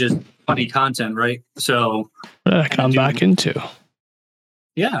it was just funny content, right? So come back into.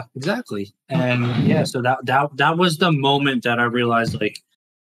 Yeah, exactly. And yeah, so that was the moment that I realized, like,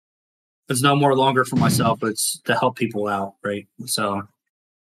 it's no more longer for myself, it's to help people out, right? So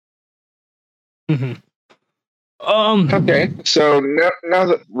Mm-hmm. Okay, so now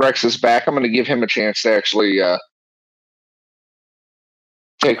that Rex is back, I'm going to give him a chance to actually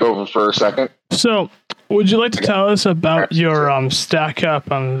take over for a second. So, would you like to tell us about your stack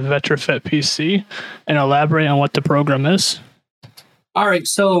up on VetraFit PC and elaborate on what the program is? All right,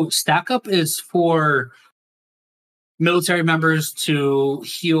 so Stack Up is for military members to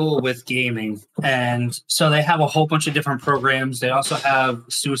heal with gaming. And so they have a whole bunch of different programs. They also have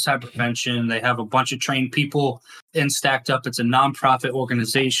suicide prevention. They have a bunch of trained people in Stacked Up. It's a nonprofit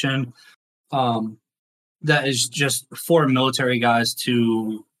organization that is just for military guys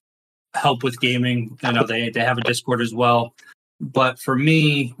to help with gaming. They have a Discord as well. But for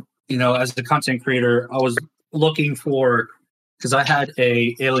me, as a content creator, I was looking for, because I had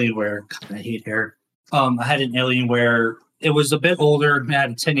a Alienware. God, I hate hair. I had an Alienware it was a bit older. It had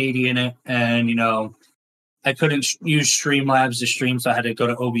a 1080 in it, and I couldn't use Streamlabs to stream, so I had to go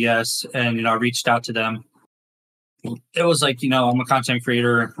to OBS, and I reached out to them. It was like, I'm a content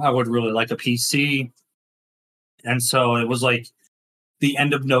creator. I would really like a PC, and so it was like the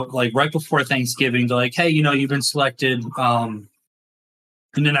end of like right before Thanksgiving. They're like, hey, you've been selected.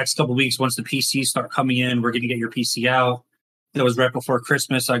 In the next couple of weeks, once the PCs start coming in, we're going to get your PC out. It was right before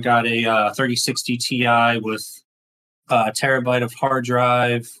Christmas. I got a 3060 Ti with a terabyte of hard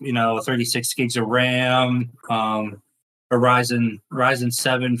drive, 36 gigs of RAM, a Ryzen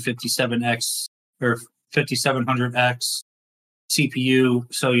 7 57X or 5700X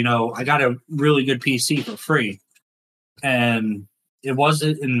CPU. So, I got a really good PC for free. And it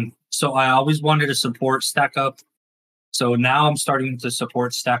wasn't, and so I always wanted to support Stack Up. So now I'm starting to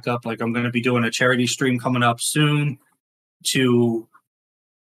support Stack Up. Like, I'm going to be doing a charity stream coming up soon to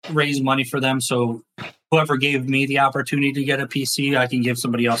raise money for them. So whoever gave me the opportunity to get a PC, I can give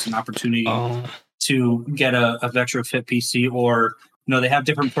somebody else an opportunity to get a retrofit PC. Or, they have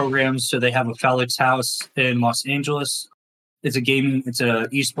different programs. So they have a Felix House in Los Angeles. It's a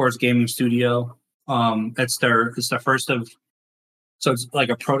esports gaming studio. It's their first of. So it's like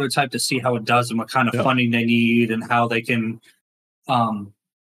a prototype to see how it does and what kind of funding they need and how they can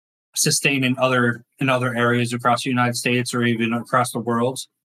sustain in other areas across the United States or even across the world.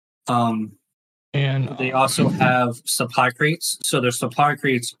 And they also have supply crates. So their supply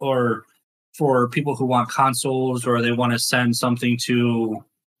crates are for people who want consoles, or they want to send something to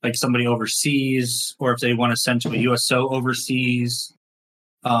like somebody overseas, or if they want to send to a USO overseas.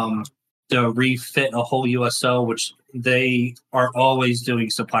 To refit a whole USO, which they are always doing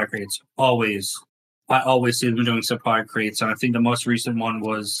supply crates. Always. I always see them doing supply crates. And I think the most recent one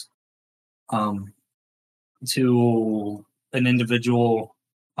was to an individual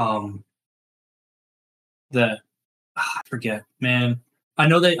that I forget, man. I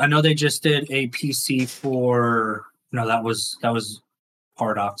know they just did a PC for that was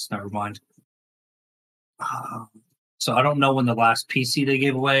Paradox, never mind. So I don't know when the last PC they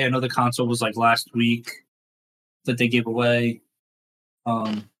gave away. I know the console was like last week that they gave away.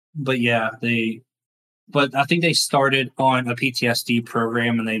 But yeah, but I think they started on a PTSD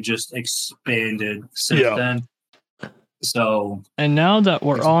program and they just expanded since then. So, and now that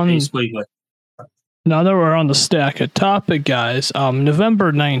we're on the Stack It topic, guys,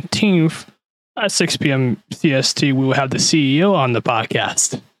 November 19th at 6 p.m. CST, we will have the CEO on the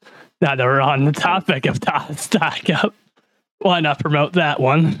podcast. Now that we're on the topic of Stack Up, why not promote that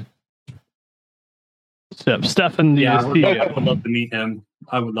one? So, Stefan, I would love to meet him.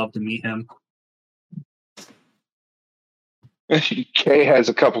 I would love to meet him. Kay has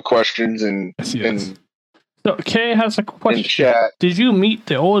a couple questions so Kay has a question. In chat. Did you meet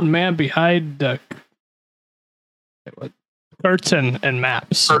the old man behind the curtain and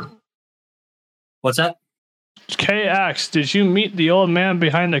maps? What's that? KX, did you meet the old man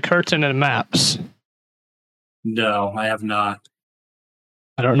behind the curtain and maps? No, I have not.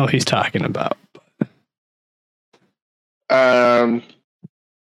 I don't know what he's talking about. And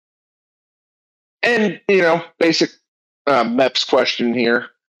basic MEPS question here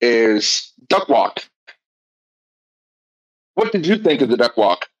is duck walk. What did you think of the duck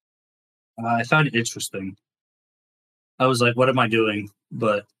walk? I found it interesting. I was like, what am I doing?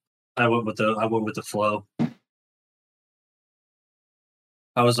 But I went with the flow.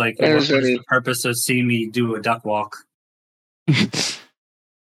 I was like, what is the purpose of seeing me do a duck walk? Mm-hmm.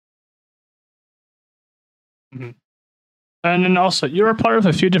 And then also, you're a part of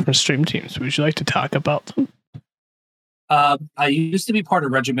a few different stream teams. Would you like to talk about them? I used to be part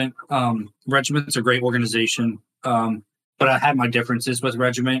of Regiment. Regiment's a great organization, but I had my differences with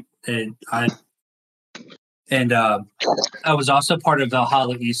Regiment, and I was also part of the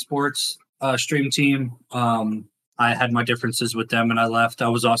Hala Esports stream team. I had my differences with them, and I left. I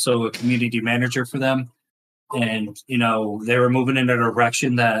was also a community manager for them, and they were moving in a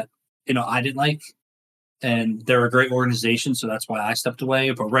direction that I didn't like. And they're a great organization, so that's why I stepped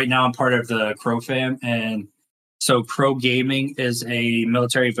away. But right now I'm part of the Crow fam. And so Crow Gaming is a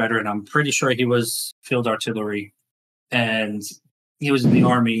military veteran. I'm pretty sure he was field artillery. And he was in the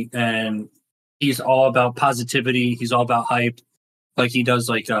Army. And he's all about positivity. He's all about hype. Like he does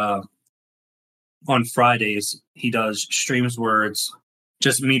on Fridays, he does streams where it's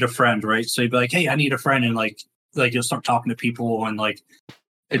just meet a friend, right? So he'd be like, hey, I need a friend. And like you'll start talking to people and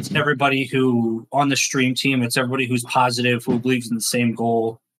it's everybody who on the stream team, it's everybody who's positive, who believes in the same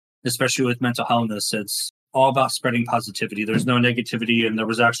goal, especially with mental wellness. It's all about spreading positivity. There's no negativity. And there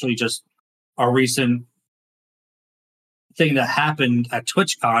was actually just a recent thing that happened at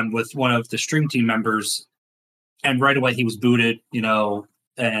TwitchCon with one of the stream team members. and right away he was booted,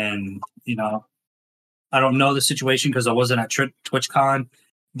 and I don't know the situation because I wasn't at TwitchCon,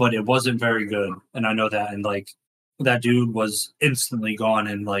 but it wasn't very good, and I know that, and like that dude was instantly gone,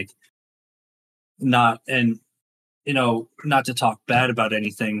 and like not to talk bad about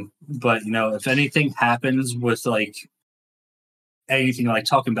anything, but if anything happens with like anything like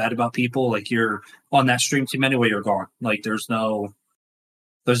talking bad about people, like you're on that stream team anyway, you're gone. Like there's no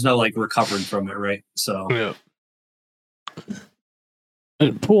like recovering from it, right? So yeah.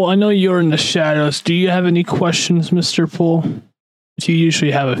 And Pool, I know you're in the shadows. Do you have any questions, Mr. Pool? You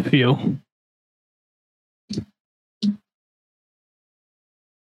usually have a few.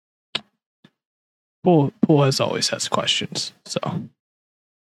 Pool has always has questions. So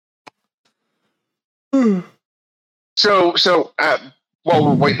while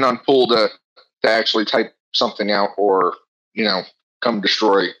we're waiting on Pool to actually type something out, or come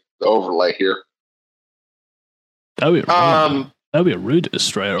destroy the overlay here. That'd be a rude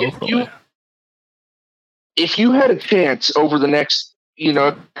destroyer overlay. If you had a chance over the next,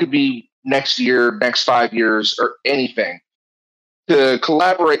 it could be next year, next 5 years, or anything, to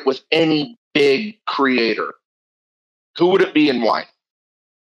collaborate with any big creator, who would it be and why?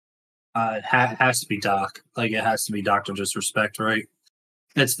 It has to be Doc. Like it has to be Dr. Disrespect, right?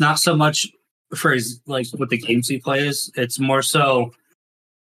 It's not so much for his like what the games he plays. It's more so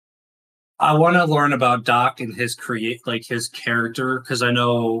I want to learn about Doc and his his character, because I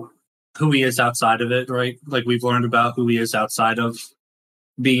know who he is outside of it, right? Like we've learned about who he is outside of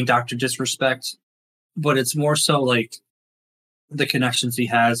being Dr. Disrespect, but it's more so like the connections he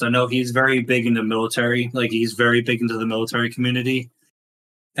has. I know he's very big in the military, like he's very big into the military community,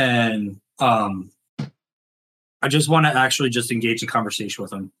 and I just want to actually just engage in conversation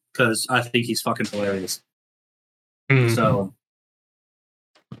with him because I think he's fucking hilarious. So.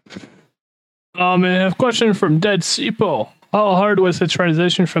 And I have a question from Dead Seapo. How hard was the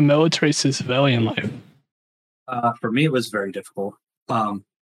transition from military to civilian life? For me, it was very difficult. I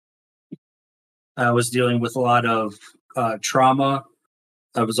was dealing with a lot of trauma.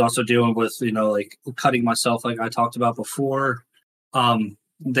 I was also dealing with, like cutting myself, like I talked about before.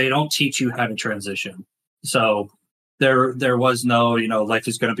 They don't teach you how to transition. So there was no, life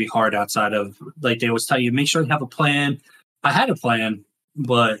is going to be hard outside of, like they always tell you, make sure you have a plan. I had a plan,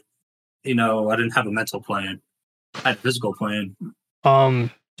 but I didn't have a mental plan. I had a physical plan. Do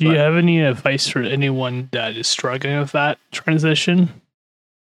you have any advice for anyone that is struggling with that transition?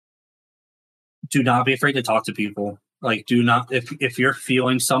 Do not be afraid to talk to people. Like, do not, if you're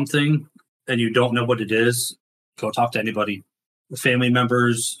feeling something and you don't know what it is, go talk to anybody. Family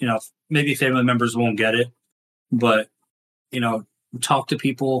members, maybe family members won't get it, but, talk to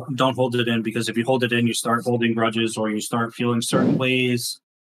people. Don't hold it in, because if you hold it in, you start holding grudges or you start feeling certain ways.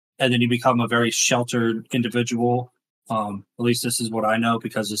 And then you become a very sheltered individual. At least this is what I know,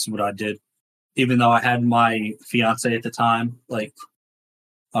 because this is what I did. Even though I had my fiance at the time, like,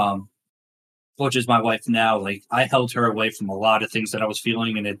 which is my wife now, like I held her away from a lot of things that I was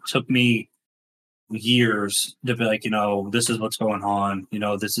feeling, and it took me years to be like, this is what's going on.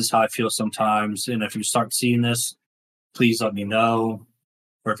 This is how I feel sometimes. And if you start seeing this, please let me know.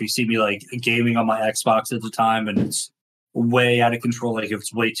 Or if you see me like gaming on my Xbox at the time and it's way out of control, like if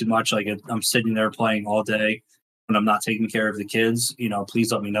it's way too much, like I'm sitting there playing all day and I'm not taking care of the kids,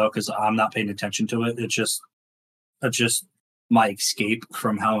 please let me know, because I'm not paying attention to it. It's just my escape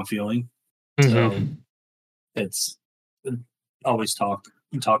from how I'm feeling. So it's always talk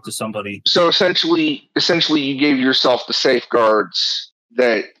to somebody. So essentially you gave yourself the safeguards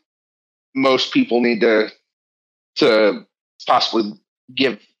that most people need to possibly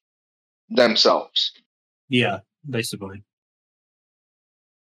give themselves. Yeah, basically.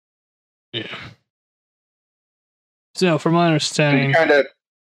 Yeah. So, from my understanding,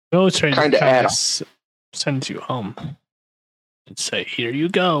 military kind of sends you home and say, "Here you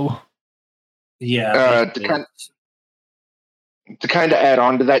go." Yeah. To kind of add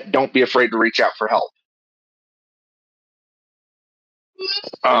on to that, don't be afraid to reach out for help.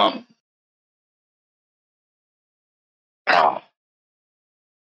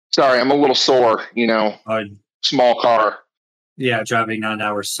 Sorry, I'm a little sore, small car. Yeah, driving 9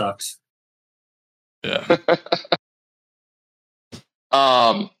 hours sucks. Yeah.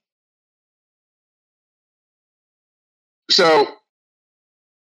 So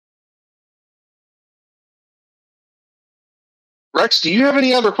Rex, do you have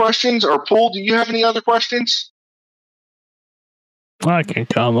any other questions? Or Pool, do you have any other questions? I can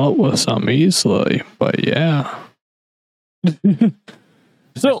come up with some easily, but yeah.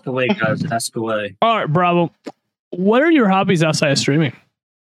 So, ask away, guys. Ask away. All right, Bravo. What are your hobbies outside of streaming?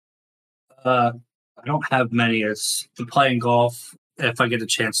 I I don't have many. It's playing golf if I get a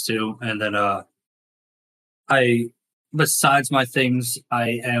chance to, and then I besides my things,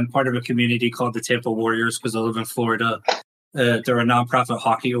 I am part of a community called the Tampa Warriors because I live in Florida. They're a nonprofit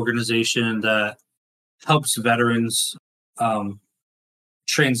hockey organization that helps veterans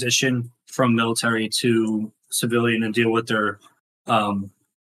transition from military to civilian and deal with their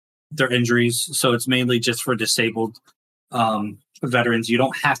injuries. So it's mainly just for disabled veterans. You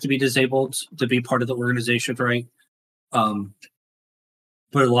don't have to be disabled to be part of the organization, right?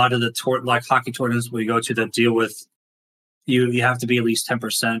 But a lot of the like hockey tournaments we go to that deal with you have to be at least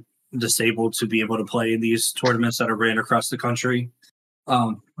 10% disabled to be able to play in these tournaments that are ran across the country.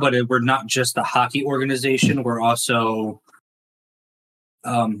 But we're not just a hockey organization. We're also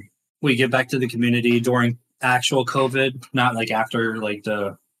we give back to the community during actual COVID, not like after like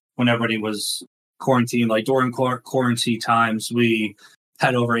when everybody was quarantined. Like during quarantine times, we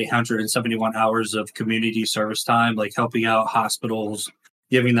had over 871 hours of community service time, like helping out hospitals,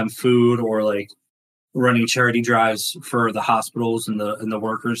 giving them food, or like running charity drives for the hospitals and the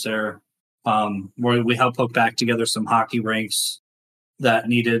workers there. Where we help put back together some hockey rinks that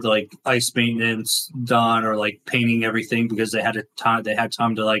needed like ice maintenance done or like painting everything because they had time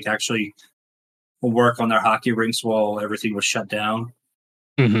to like actually work on their hockey rinks while everything was shut down.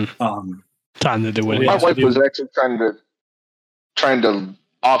 Mm-hmm. Time to do it. My wife was actually trying to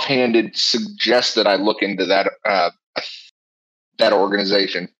offhanded suggest that I look into that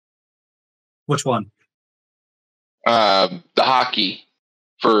organization. Which one? The hockey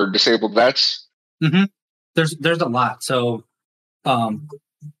for disabled vets. Mm-hmm. There's a lot. So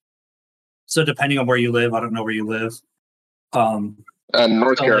depending on where you live, I don't know where you live.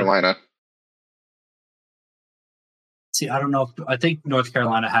 North Carolina. See, I don't know. I think North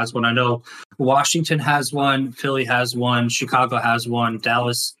Carolina has one. I know Washington has one. Philly has one. Chicago has one.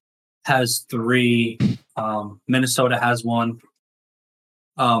 Dallas has 3. Minnesota has one.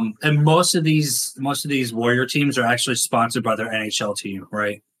 And most of these Warrior teams are actually sponsored by their NHL team,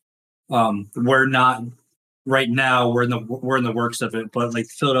 right? We're not right now. We're in the works of it, but like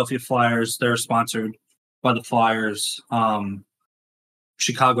Philadelphia Flyers, they're sponsored by the Flyers.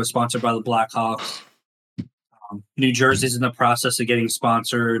 Chicago is sponsored by the Blackhawks. New Jersey's in the process of getting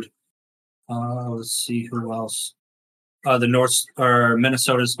sponsored. Let's see who else.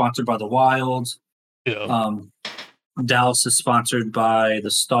 Minnesota is sponsored by the Wild. Yeah. Dallas is sponsored by the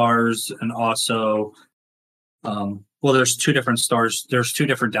Stars, and also, there's 2 different Stars. There's 2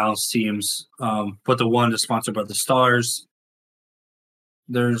 different Dallas teams, but the one is sponsored by the Stars.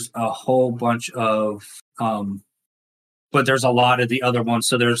 There's a whole bunch of, but there's a lot of the other ones.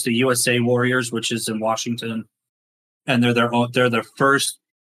 So there's the USA Warriors, which is in Washington, and they're their first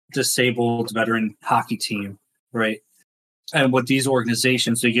disabled veteran hockey team, right? And with these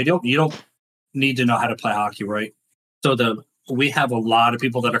organizations, so you don't need to know how to play hockey, right? So we have a lot of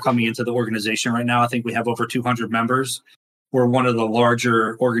people that are coming into the organization right now. I think we have over 200 members. We're one of the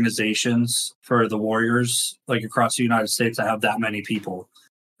larger organizations for the Warriors, like across the United States, that have that many people.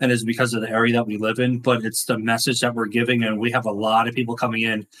 And it's because of the area that we live in, but it's the message that we're giving. And we have a lot of people coming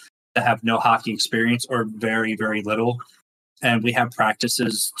in that have no hockey experience or very, very little. And we have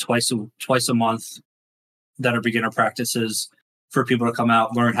practices twice a month that are beginner practices for people to come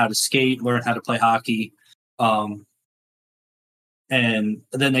out, learn how to skate, learn how to play hockey. And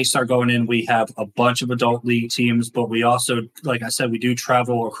then they start going in. We have a bunch of adult league teams, but we also, like I said, we do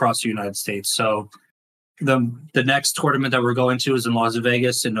travel across the United States. So the next tournament that we're going to is in Las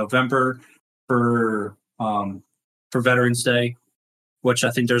Vegas in November for Veterans Day, which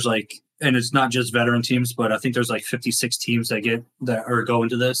I think there's like, and it's not just veteran teams, but I think there's like 56 teams that are going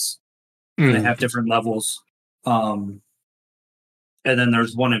to this. And they have different levels. And then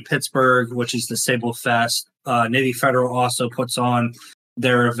there's one in Pittsburgh, which is the Sable Fest. Navy Federal also puts on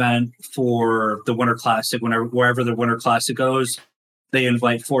their event for the Winter Classic. Wherever the Winter Classic goes, they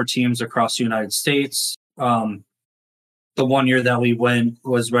invite 4 teams across the United States. The one year that we went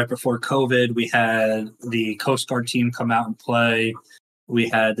was right before COVID. We had the Coast Guard team come out and play. We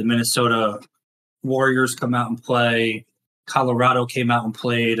had the Minnesota Warriors come out and play. Colorado came out and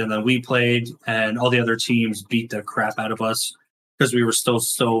played, and then we played, and all the other teams beat the crap out of us because we were still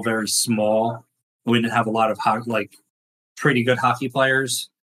so very small. We didn't have a lot of pretty good hockey players.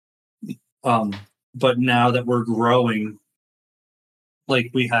 But now that we're growing,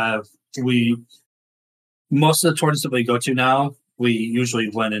 most of the tournaments that we go to now, we usually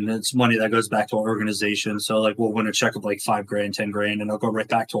win, and it's money that goes back to our organization. So we'll win a check of like $5,000, $10,000, and it'll go right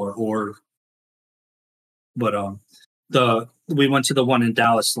back to our org. But we went to the one in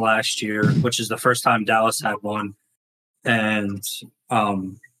Dallas last year, which is the first time Dallas had one, and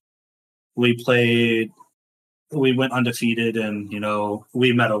we went undefeated, and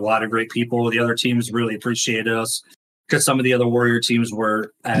we met a lot of great people. The other teams really appreciated us because some of the other Warrior teams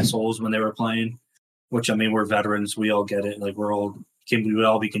were assholes when they were playing. Which, I mean, we're veterans. We all get it. Like, we would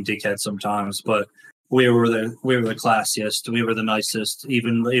all be dickheads sometimes, but we were the classiest. We were the nicest.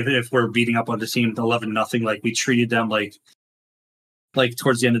 Even if we're beating up on the team 11-0, like, we treated them like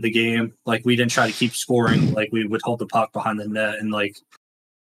towards the end of the game, like, we didn't try to keep scoring. Like, we would hold the puck behind the net and, like,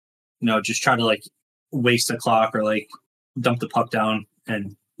 just try to, like, waste the clock or, like, dump the puck down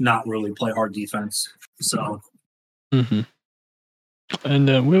and not really play hard defense. So. Mm-hmm.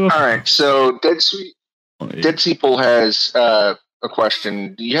 And we have all right. So Dead Seaple has a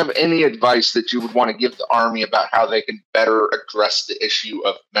question. Do you have any advice that you would want to give the Army about how they can better address the issue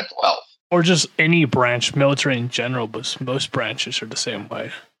of mental health? Or just any branch, military in general, but most branches are the same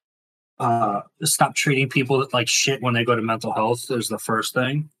way. Stop treating people like shit when they go to mental health is the first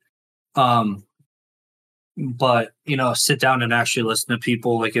thing. But sit down and actually listen to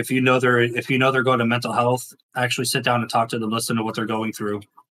people. Like, if you know they're going to mental health, actually sit down and talk to them, listen to what they're going through.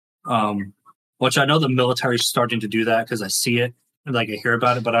 Which I know the military is starting to do that because I see it, like, I hear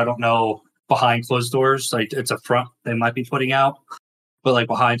about it, but I don't know behind closed doors. Like, it's a front they might be putting out, but, like,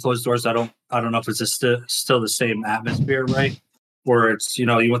 behind closed doors, I don't know if it's still the same atmosphere, right? Where it's you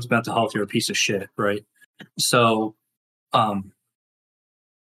went to mental health, you're a piece of shit, right? So, the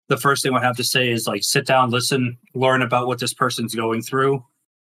first thing I have to say is, like, sit down, listen, learn about what this person's going through.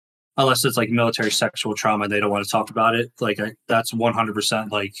 Unless it's like military sexual trauma, they don't want to talk about it. Like, that's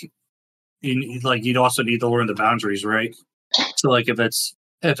 100%. Like, you'd also need to learn the boundaries, right? So, like, if it's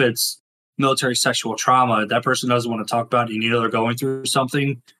military sexual trauma, that person doesn't want to talk about it. They're going through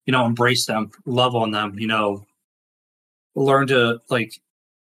something. Embrace them, love on them. Learn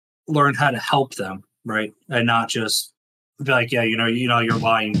how to help them, right? And not just be like, yeah, you're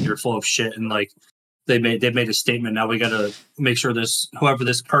lying, you're full of shit, and, like, they made a statement. Now we got to make sure whoever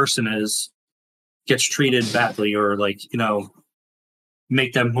this person is gets treated badly, or, like,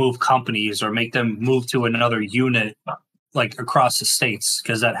 make them move companies or make them move to another unit, like, across the states,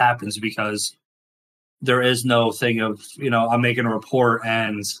 because that happens because there is no thing of I'm making a report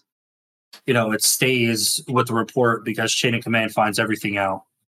and it stays with the report because chain of command finds everything out.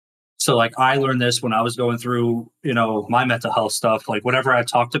 So, like, I learned this when I was going through, my mental health stuff. Like, whatever I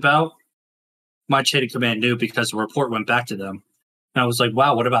talked about, my chain of command knew because the report went back to them. And I was like,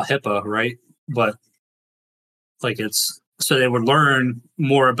 wow, what about HIPAA, right? But, like, so they would learn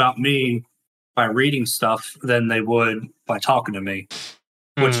more about me by reading stuff than they would by talking to me,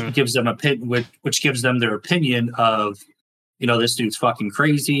 which gives them which gives them their opinion of, this dude's fucking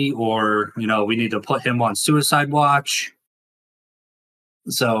crazy, or, we need to put him on suicide watch.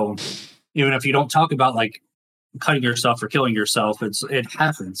 So even if you don't talk about, like, cutting yourself or killing yourself, it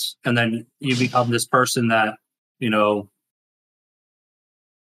happens. And then you become this person that,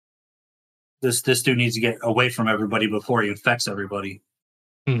 this dude needs to get away from everybody before he infects everybody.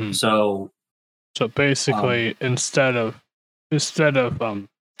 Mm-hmm. So basically, instead of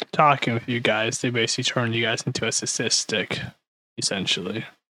talking with you guys, they basically turn you guys into a statistic, essentially.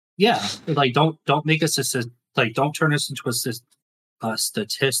 Yeah, like, don't make us don't turn us into a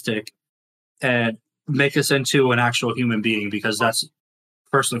statistic and make us into an actual human being, because that's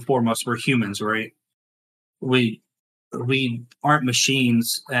first and foremost, we're humans, right? We aren't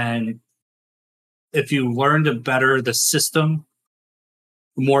machines, and if you learn to better the system,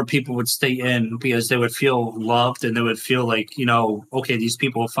 more people would stay in because they would feel loved and they would feel like, okay, these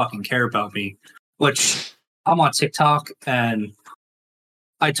people fucking care about me. Which, I'm on TikTok and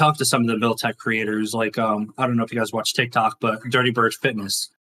I talk to some of the Miltech creators. Like, I don't know if you guys watch TikTok, but Dirty Bird Fitness.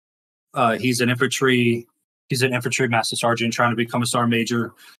 He's an infantry master sergeant trying to become a sergeant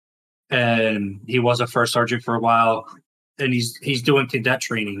major, and he was a first sergeant for a while, and he's doing cadet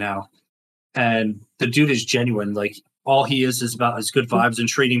training now. And the dude is genuine. Like, all he is about is good vibes and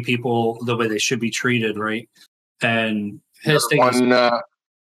treating people the way they should be treated, right? And his thing is, another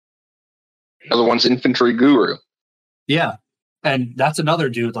one's infantry guru. Yeah, and that's another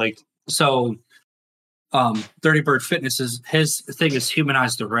dude. Like, so, Dirty Bird Fitness his thing is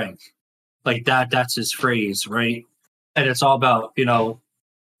humanize the rank. Like, that's his phrase, right? And it's all about,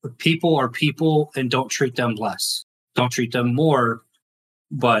 people are people, and don't treat them less. Don't treat them more,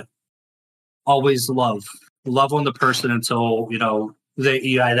 but always love on the person until,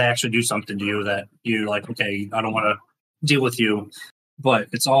 they actually do something to you that you're like, okay, I don't want to deal with you. But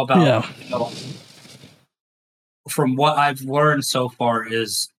it's all about, from what I've learned so far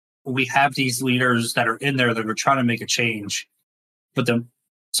is we have these leaders that are in there that are trying to make a change, but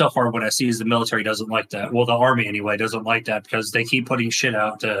so far what I see is the military doesn't like that. Well, the Army anyway doesn't like that because they keep putting shit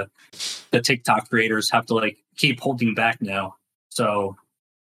out to the TikTok creators have to like keep holding back now. So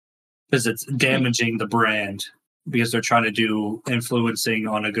because it's damaging the brand because they're trying to do influencing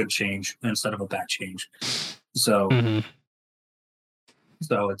on a good change instead of a bad change. So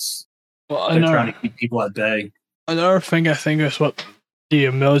so it's they're trying to keep people at bay. Another thing I think is what the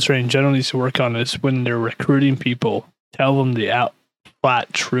military in general needs to work on is when they're recruiting people, tell them the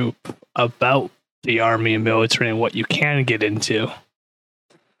flat truth about the Army and military and what you can get into.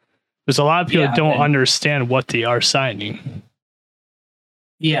 Because a lot of people don't understand what they are signing.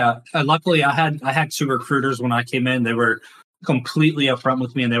 Yeah, luckily I had 2 recruiters when I came in. They were completely upfront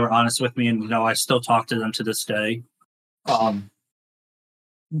with me and they were honest with me, and I still talk to them to this day.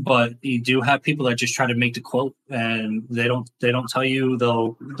 But you do have people that just try to make the quote, and they don't tell you.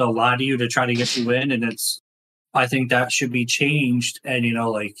 They'll lie to you to try to get you in, and I think that should be changed. And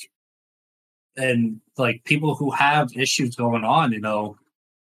people who have issues going on,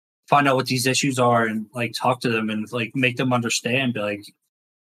 find out what these issues are and like talk to them and like make them understand. Be like,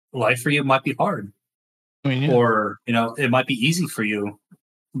 life for you might be hard, or it might be easy for you,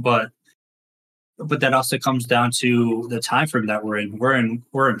 but that also comes down to the time frame that we're in. We're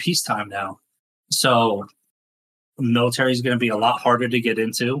in peacetime now, so military is going to be a lot harder to get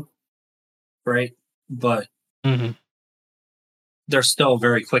into, right? But they're still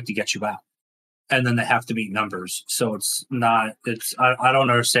very quick to get you out, and then they have to meet numbers. So it's not. I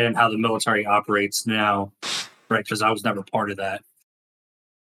don't understand how the military operates now, right? Because I was never part of that.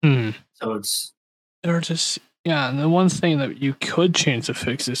 So they're just and the one thing that you could change to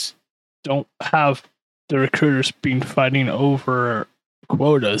fix is don't have the recruiters being fighting over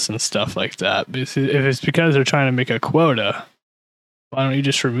quotas and stuff like that. Because if it's because they're trying to make a quota, why don't you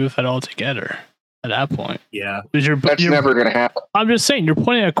just remove that altogether at that point? Yeah. That's never going to happen. I'm just saying, you're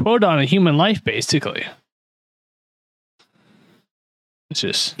putting a quota on a human life, basically. It's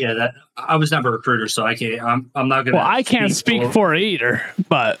just... Yeah, that I was never a recruiter, so I can't... I'm not going to... Well, I can't speak for it either,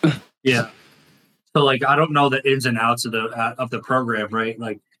 but... Yeah. So, like, I don't know the ins and outs of the program, right?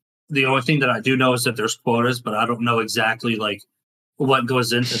 Like, the only thing that I do know is that there's quotas, but I don't know exactly like what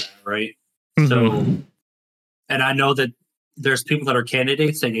goes into that, right? So, and I know that there's people that are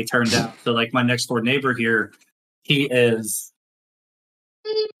candidates that get turned down. So, like my next door neighbor here, he's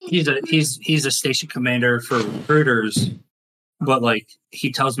a station commander for recruiters, but like he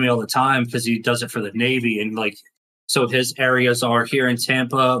tells me all the time because he does it for the Navy, and like so his areas are here in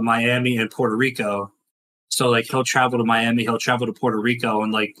Tampa, Miami, and Puerto Rico. So like he'll travel to Miami, he'll travel to Puerto Rico,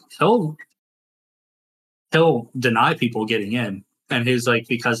 and like he'll deny people getting in. And he's like,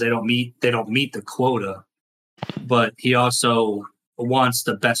 because they don't meet the quota. But he also wants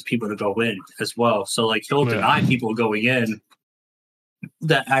the best people to go in as well. So like he'll deny people going in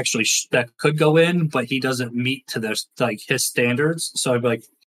that actually that could go in, but he doesn't meet to their like his standards. So I'd be like,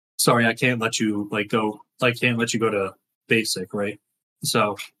 sorry, I can't let you go to basic, right?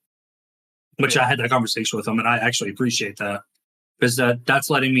 So which I had that conversation with him, and I actually appreciate that because that's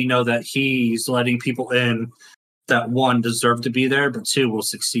letting me know that he's letting people in that one deserve to be there, but two will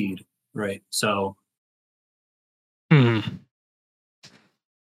succeed, right? So, you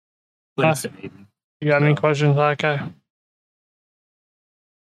got any questions, that guy?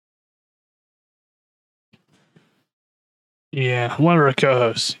 Yeah, one of our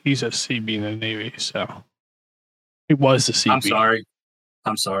co-hosts, he's a CB in the Navy, so he was the CB.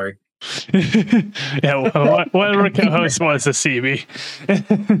 I'm sorry. Yeah, one of our co-hosts was a CB.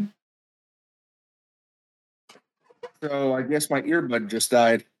 So I guess my earbud just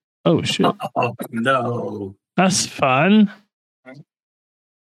died. Oh shit! Oh no, that's fun.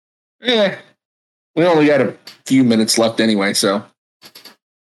 Yeah, we only got a few minutes left anyway, so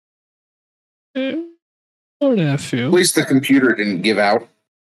more than a few. At least the computer didn't give out.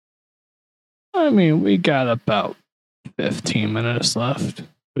 I mean, we got about 15 minutes left,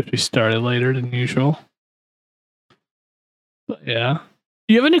 which we started later than usual. But yeah,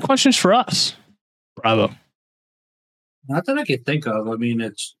 do you have any questions for us? Bravo. Not that I can think of. I mean,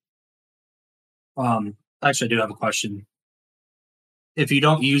 it's actually, I do have a question. If you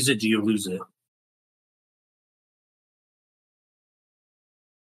don't use it, do you lose it?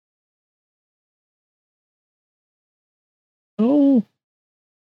 Oh,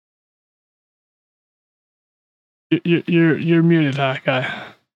 you're muted, that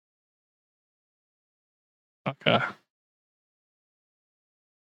guy. Okay.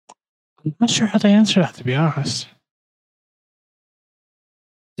 I'm not sure how to answer that, to be honest.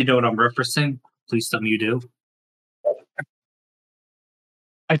 Do you know what I'm referencing? Please tell me you do.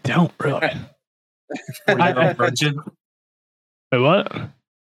 I don't really. Wait, what?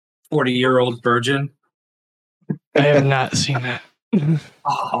 40-year-old virgin. I have not seen that.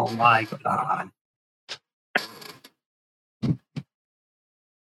 Oh my god.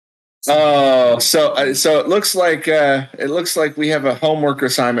 Oh, so it looks like we have a homework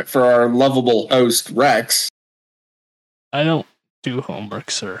assignment for our lovable host Rex. I don't do homework,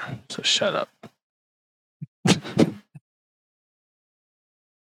 sir. So shut up.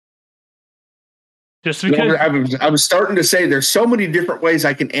 Just because I was starting to say there's so many different ways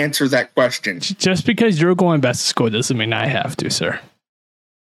I can answer that question. Just because you're going back to school doesn't mean I have to, sir.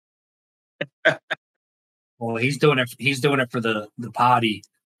 Well, he's doing it. He's doing it for the potty.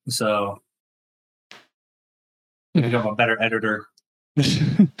 So become a better editor.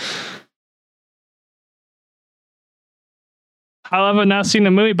 How have I not seen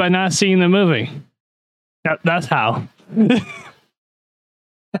the movie by not seeing the movie? That's how.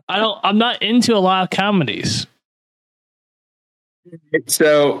 I'm not into a lot of comedies.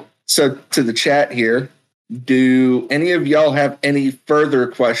 So to the chat here, do any of y'all have any further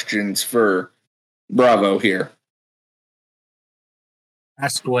questions for Bravo here?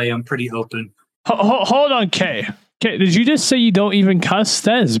 Ask away. I'm pretty open. Hold on, Kay. Kay, did you just say you don't even cuss?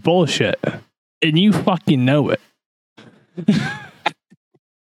 That is bullshit. And you fucking know it.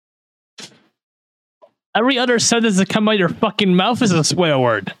 Every other sentence that come out of your fucking mouth is a swear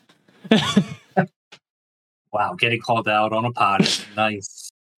word. Wow, getting called out on a pod. Nice.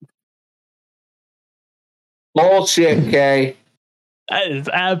 Bullshit, Kay. That is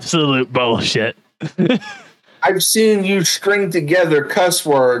absolute bullshit. I've seen you string together cuss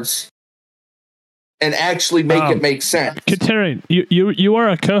words and actually make it make sense. Considering you are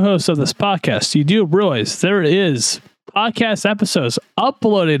a co-host of this podcast, you do realize there is podcast episodes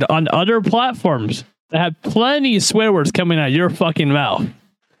uploaded on other platforms that have plenty of swear words coming out of your fucking mouth.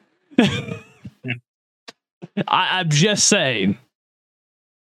 I'm just saying.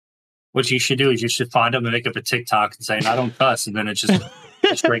 What you should do is you should find him and make up a TikTok and saying, I don't cuss. And then it's just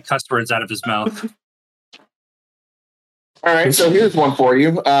straight cuss words out of his mouth. All right, so here's one for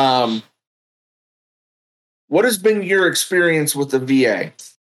you. What has been your experience with the VA?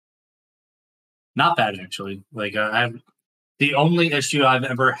 Not bad, actually. Like, the only issue I've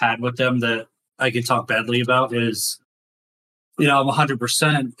ever had with them that I can talk badly about is, I'm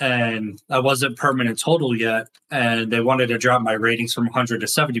 100% and I wasn't permanent total yet. And they wanted to drop my ratings from 100 to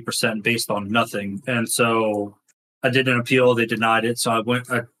 70% based on nothing. And so I did an appeal. They denied it. So I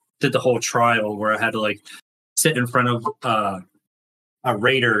did the whole trial where I had to sit in front of a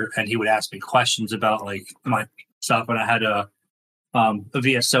rater and he would ask me questions about my stuff. And I had a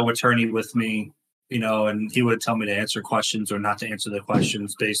VSO attorney with me, and he would tell me to answer questions or not to answer the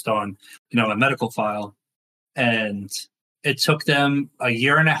questions based on, a medical file. And it took them a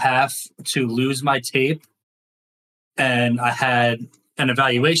year and a half to lose my tape. And I had an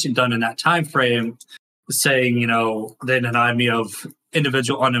evaluation done in that time frame saying, they denied me of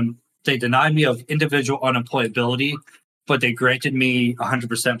individual unemployability, but they granted me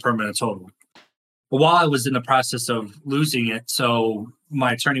 100% permanent total. While I was in the process of losing it, so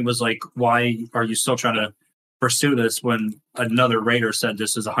my attorney was like, why are you still trying to pursue this when another rater said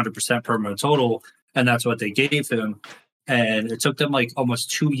this is 100% permanent total? And that's what they gave him. And it took them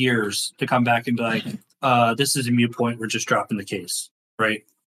almost 2 years to come back and be like, this is a moot point. We're just dropping the case. Right.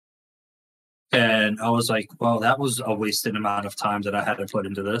 And I was like, well, that was a wasted amount of time that I had to put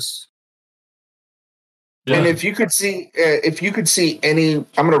into this. Yeah. And if you could see any,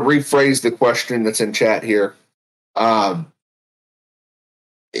 I'm going to rephrase the question that's in chat here.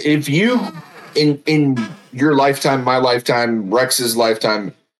 If you, in your lifetime, my lifetime, Rex's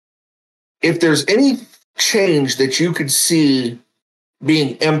lifetime, if there's any change that you could see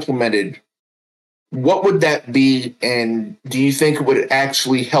being implemented, what would that be? And do you think it would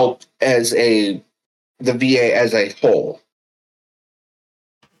actually help the VA as a whole?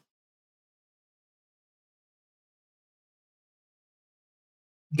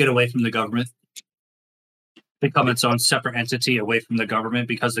 Get away from the government. Become its own separate entity away from the government,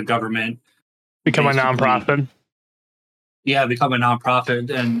 because the government become a nonprofit. Yeah, become a nonprofit,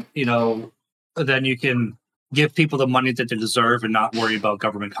 and then you can give people the money that they deserve and not worry about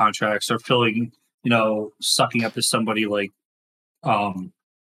government contracts or sucking up to somebody like the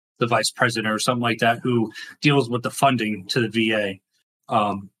vice president or something like that who deals with the funding to the VA.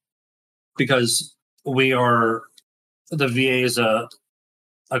 Because the VA is a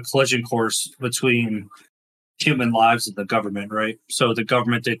collision course between human lives and the government, right? So the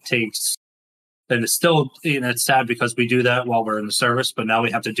government dictates, and it's still, it's sad because we do that while we're in the service, but now we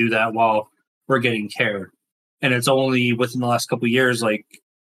have to do that while we're getting care. And it's only within the last couple of years,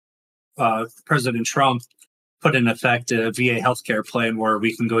 President Trump put in effect a VA healthcare plan where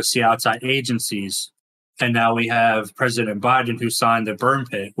we can go see outside agencies. And now we have President Biden who signed the burn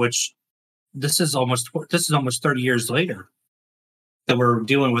pit, which this is almost 30 years later that we're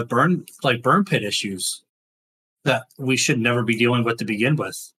dealing with burn pit issues that we should never be dealing with to begin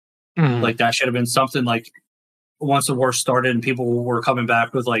with. Like that should have been something like once the war started and people were coming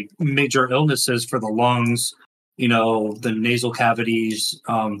back with like major illnesses for the lungs, the nasal cavities,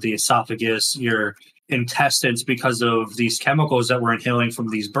 the esophagus, your intestines because of these chemicals that we're inhaling from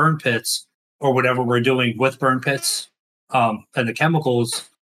these burn pits or whatever we're doing with burn pits and the chemicals.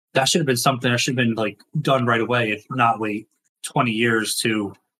 That should have been something that should have been like done right away and not wait 20 years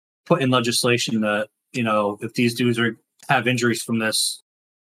to put in legislation that, if these dudes have injuries from this,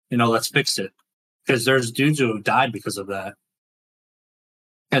 let's fix it. Because there's dudes who have died because of that.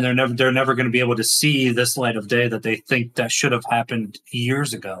 And they're never going to be able to see this light of day that they think that should have happened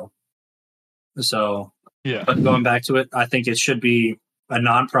years ago. So, yeah. But going back to it, I think it should be a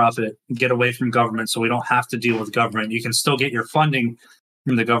nonprofit, get away from government so we don't have to deal with government. You can still get your funding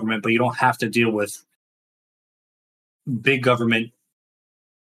from the government, but you don't have to deal with big government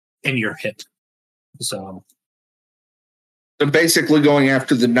in your hip. So basically going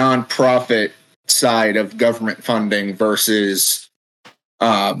after the nonprofit side of government funding versus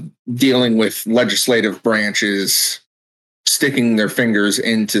dealing with legislative branches sticking their fingers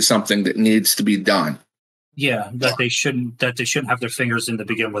into something that needs to be done. Yeah, that they shouldn't have their fingers in to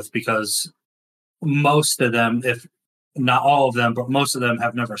begin with, because most of them, if not all of them, but most of them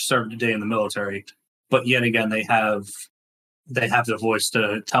have never served a day in the military. But yet again, they have the voice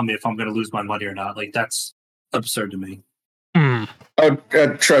to tell me if I'm going to lose my money or not. Like, that's absurd to me. Oh,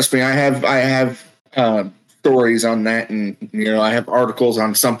 trust me, I have stories on that, and I have articles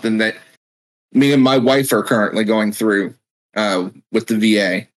on something that me and my wife are currently going through with the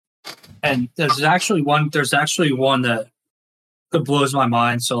VA. And there's actually one that blows my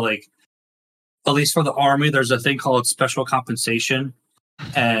mind. So, like, at least for the Army, there's a thing called special compensation,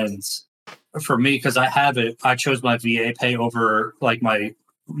 and for me, because I have it, I chose my VA pay over like my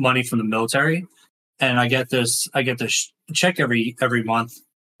money from the military, and I get this check every month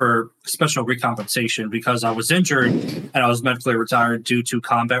for special recompensation because I was injured and I was medically retired due to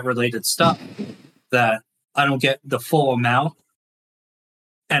combat related stuff that I don't get the full amount,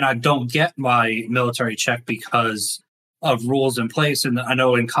 and I don't get my military check because of rules in place. And I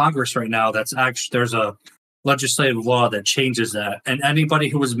know in Congress right now, there's a legislative law that changes that. And anybody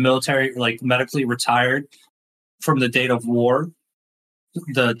who was military, like medically retired from the date of war,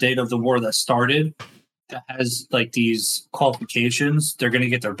 the date of the war that started, that has like these qualifications, they're going to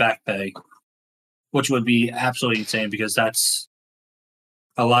get their back pay, which would be absolutely insane because that's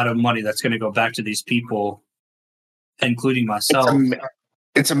a lot of money that's going to go back to these people, including myself.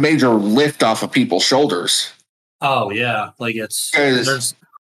 It's a major lift off of people's shoulders. Oh yeah, like there's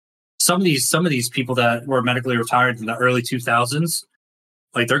some of these people that were medically retired in the early 2000s,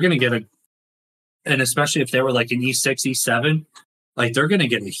 like they're going to get and especially if they were like an E6, E7, like they're going to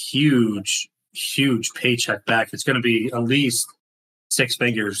get a huge paycheck back. It's going to be at least 6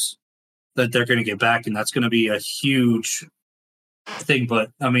 figures that they're going to get back, and that's going to be a huge thing. But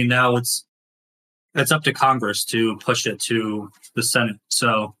I mean, now it's up to Congress to push it to the Senate.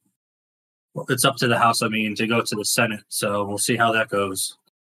 So it's up to the House, to go to the Senate. So we'll see how that goes.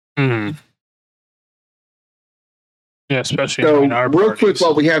 Yeah, especially in our real parties. Quick,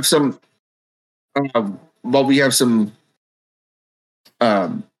 while we have some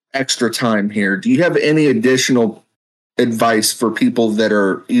extra time here, do you have any additional advice for people that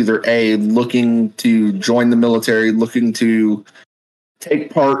are either looking to join the military, looking to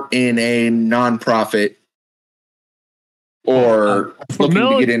take part in a nonprofit, or looking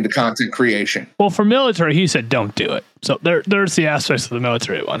to get into content creation? Well, for military, he said don't do it. So there's the aspects of the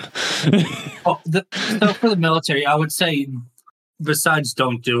military one. So for the military, I would say besides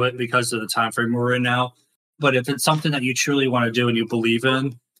don't do it because of the time frame we're in now, but if it's something that you truly want to do and you believe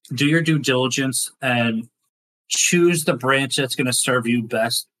in, do your due diligence and choose the branch that's going to serve you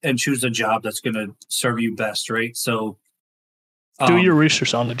best and choose a job that's going to serve you best, right? So do your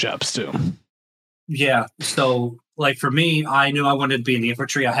research on the jobs too. Yeah. So like for me, I knew I wanted to be in the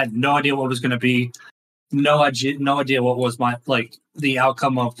infantry. I had no idea what it was going to be. No idea what was my the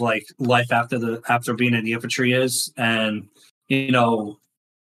outcome of life after being in the infantry is. And you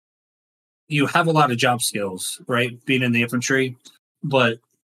have a lot of job skills, right? Being in the infantry, but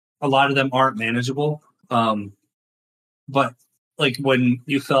a lot of them aren't manageable. But when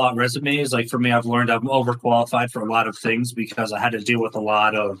you fill out resumes, for me, I've learned I'm overqualified for a lot of things because I had to deal with a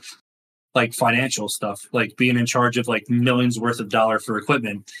lot of like financial stuff, like being in charge of like millions worth of dollars for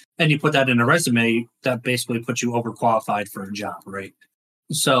equipment, and you put that in a resume, that basically puts you overqualified for a job, right?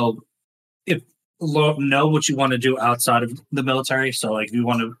 So if know what you want to do outside of the military, so like you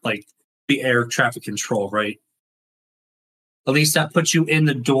want to like be air traffic control, right? At least that puts you in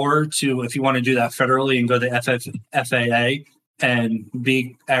the door to, if you want to do that federally and go to FAA and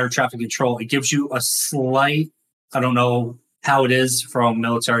be air traffic control, it gives you a slight, I don't know how it is from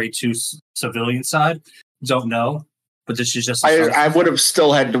military to civilian side. Don't know, but this is just. I would have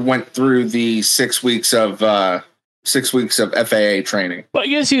still had to went through the 6 weeks of FAA training. But I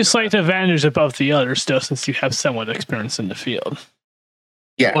guess you slight advantage above the others, still, since you have somewhat experience in the field.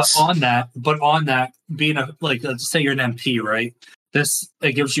 Yes. But on that, being a, like, let's say you're an MP, right?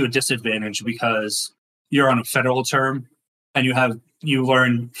 It gives you a disadvantage because you're on a federal term and you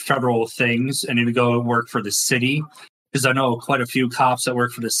learn federal things, and you go work for the city. Because I know quite a few cops that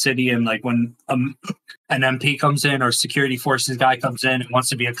work for the city, and like when an MP comes in or security forces guy comes in and wants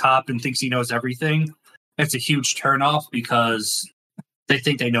to be a cop and thinks he knows everything, it's a huge turnoff because they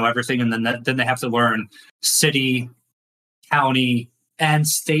think they know everything, and then they have to learn city, county, and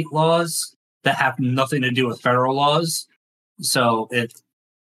state laws that have nothing to do with federal laws. So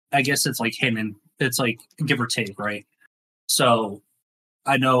I guess it's like hidden. It's like give or take, right? So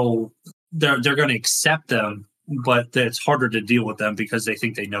I know they're going to accept them, but it's harder to deal with them because they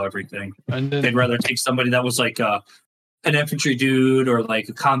think they know everything. And they'd rather take somebody that was like an infantry dude or like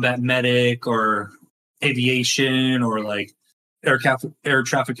a combat medic or aviation or like air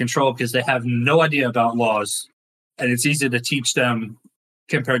traffic control, because they have no idea about laws, and it's easy to teach them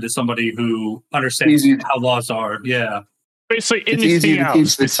compared to somebody who understands how laws are. Yeah. Basically, it's easy to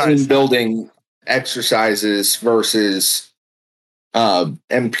teach the team building exercises versus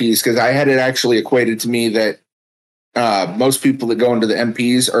MPs, because I had it actually equated to me that most people that go into the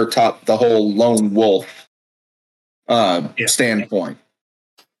MPs are taught the whole lone wolf standpoint.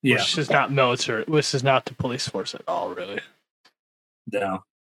 Yeah. Which is not military. Which is not the police force at all, really. No.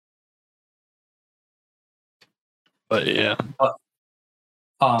 But yeah.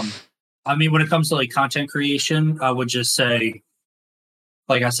 I mean, when it comes to like content creation, I would just say,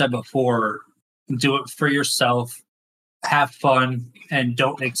 like I said before, do it for yourself, have fun, and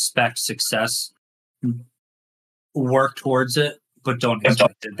don't expect success. Work towards it, but don't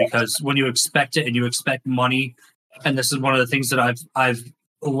expect it, because when you expect it and you expect money, and this is one of the things that I've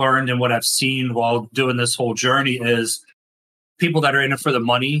learned and what I've seen while doing this whole journey is people that are in it for the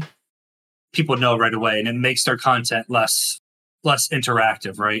money, people know right away, and it makes their content less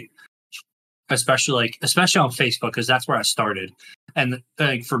interactive, right? Especially on Facebook, because that's where I started. And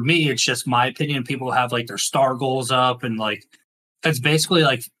like for me, it's just my opinion. People have like their star goals up, and like it's basically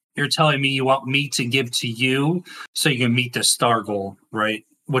like you're telling me you want me to give to you so you can meet the star goal, right?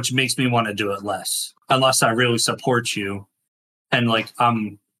 Which makes me want to do it less, unless I really support you. And like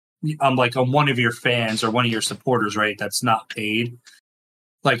I'm one of your fans or one of your supporters, right? That's not paid.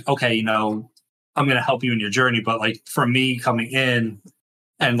 Like, okay, I'm going to help you in your journey, but like for me coming in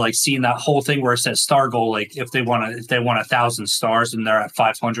and like seeing that whole thing where it says star goal, like if they want 1,000 stars and they're at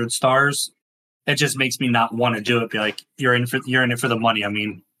 500 stars, it just makes me not want to do it. Be like, you're in it for the money. I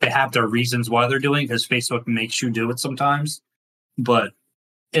mean, they have their reasons why they're doing it, because Facebook makes you do it sometimes, but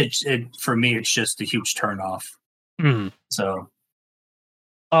it for me, it's just a huge turnoff. So,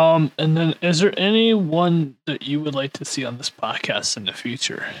 and then is there anyone that you would like to see on this podcast in the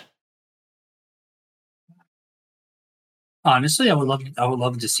future? Honestly, I would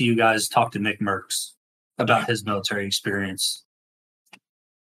love to see you guys talk to Nick Merckx about his military experience.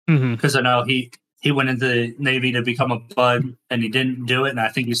 Because I know he went into the Navy to become a bud, and he didn't do it, and I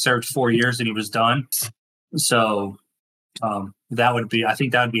think he served 4 years and he was done. So that would be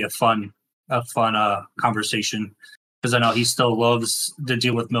a fun conversation, because I know he still loves to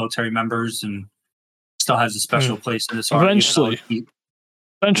deal with military members and still has a special place in his heart.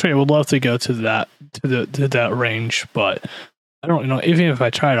 Eventually, I would love to go to that range, but I don't know. Even if I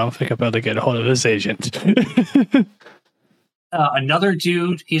try, I don't think I'll be able to get a hold of his agent. Another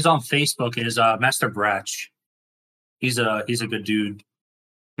dude, he's on Facebook, is Master Bratch. He's a good dude.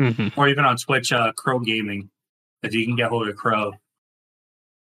 Or even on Twitch, Crow Gaming, if you can get hold of Crow.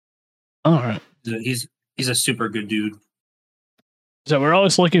 All right. He's a super good dude. So we're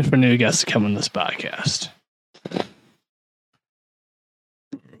always looking for new guests to come on this podcast.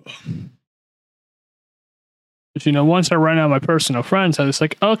 But once I ran out of my personal friends, I was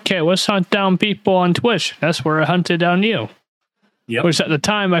like, okay, let's hunt down people on Twitch. That's where I hunted down you. Yep. Which at the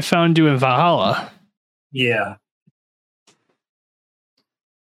time I found you in Valhalla. Yeah.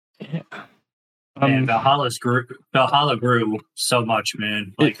 Man, Valhalla grew so much,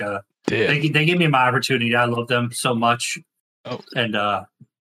 man. Like it did. They gave me my opportunity. I love them so much. Oh. And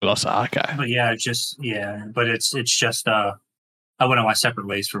We lost a hot guy. but yeah, it's just but it's just I went on my separate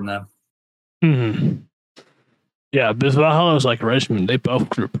ways from them. Hmm. Yeah, because Valhalla was like Regiment. They both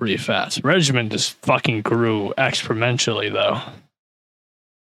grew pretty fast. Regiment just fucking grew exponentially, though.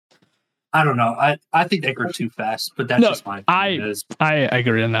 I don't know. I think they grew too fast, but that's just my opinion. I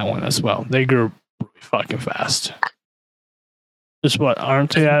agree on that one as well. They grew really fucking fast. Just what,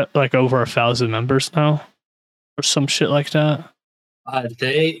 aren't they at like over 1,000 members now? Or some shit like that?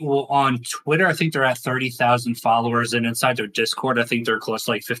 They will on Twitter, I think they're at 30,000 followers, and inside their Discord, I think they're close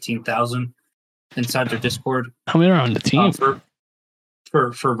to like 15,000 inside their Discord. How many are on the team?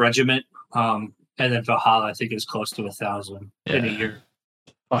 For Regiment, and then Valhalla, I think is close to 1,000 in a year.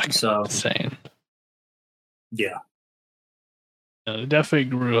 Fucking so insane. Yeah. It definitely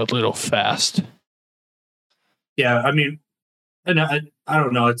grew a little fast. Yeah, I mean, and I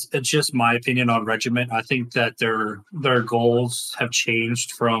don't know. It's just my opinion on Regiment. I think that their goals have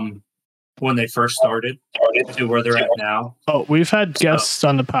changed from when they first started to where they're at now. Oh, we've had guests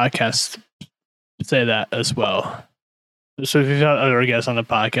on the podcast say that as well. So if you've had other guests on the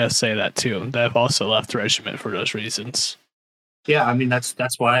podcast say that too, they've also left Regiment for those reasons. Yeah, I mean that's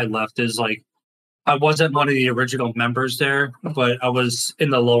why I left. Is like I wasn't one of the original members there, but I was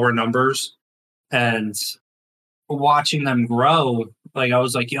in the lower numbers, and watching them grow, like I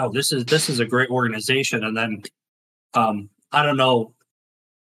was like, yo, this is a great organization. And then I don't know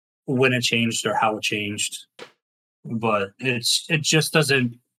when it changed or how it changed, but it just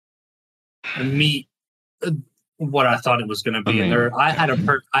doesn't meet what I thought it was going to be. And I had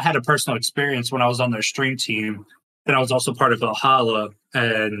a personal experience when I was on their stream team, and I was also part of Valhalla,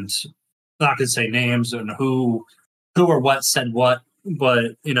 and I'm not gonna say names and who or what said what,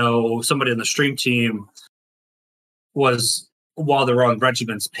 but somebody on the stream team was, while they were on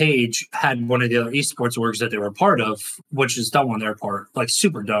Regiment's page, had one of the other esports orgs that they were a part of, which is dumb on their part, like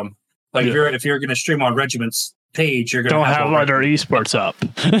super dumb. Like if you're gonna stream on Regiment's page, you're gonna don't have other esports up.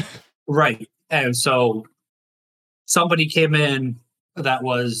 Right. And so somebody came in that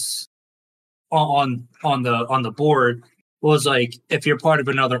was on the board, was like, if you're part of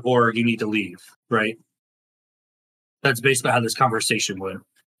another org, you need to leave, right? That's basically how this conversation went.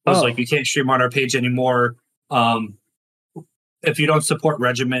 It was like, you can't stream on our page anymore. If you don't support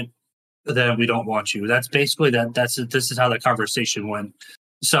Regiment, then we don't want you. That's basically this is how the conversation went.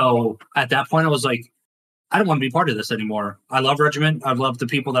 So at that point, I was like, I don't want to be part of this anymore. I love Regiment. I love the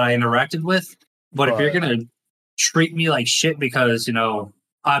people that I interacted with. But if you're gonna treat me like shit because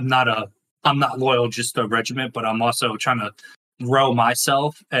I'm not loyal just to Regiment, but I'm also trying to grow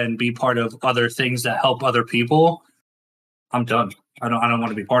myself and be part of other things that help other people, I'm done. I don't want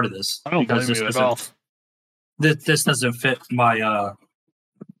to be part of this. I don't blame you at all. This doesn't fit my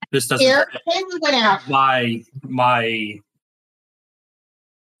this doesn't fit my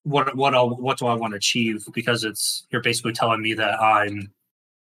what do I want to achieve, because you're basically telling me that I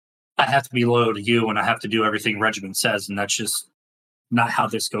have to be loyal to you and I have to do everything Regiment says, and that's just not how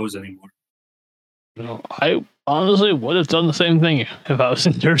this goes anymore. I honestly would have done the same thing if I was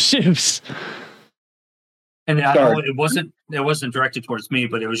in their shoes. And I know it wasn't directed towards me,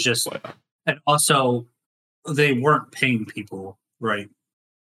 but it was just, and also they weren't paying people, right?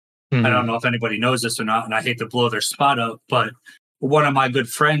 Mm-hmm. I don't know if anybody knows this or not, and I hate to blow their spot up, but one of my good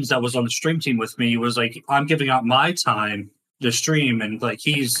friends that was on the stream team with me was like, I'm giving out my time to stream, and like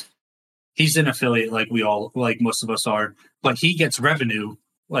he's an affiliate like we all, like most of us are, but he gets revenue.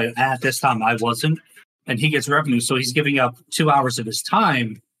 Like at this time I wasn't, and he gets revenue, so he's giving up 2 hours of his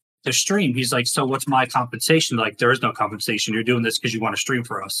time to stream. He's like, so what's my compensation? Like, there is no compensation. You're doing this because you want to stream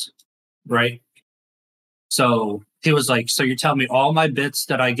for us, right? So he was like, so you're telling me all my bits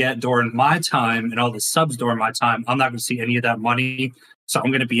that I get during my time and all the subs during my time, I'm not going to see any of that money. So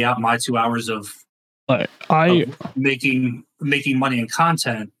I'm going to be out my 2 hours of making money and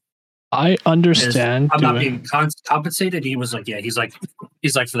content. I understand. I'm not being compensated. He was like, yeah, he's like,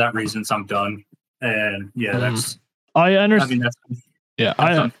 for that reason, I'm done. And yeah, that's. I understand. I mean, that's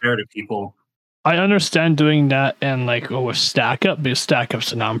unfair to people. I understand doing that, and like with Stack Up, because Stack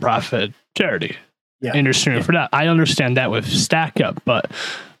Up's a nonprofit charity. Yeah, and you're streaming for that. I understand that with Stack Up, but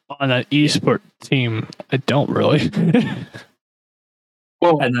on an esport team, I don't really.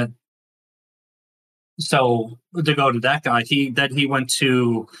 Well, and then so to go to that guy, he went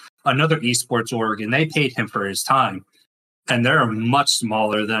to another esports org, and they paid him for his time, and they're much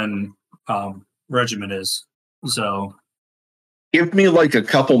smaller than Regiment is. So give me like a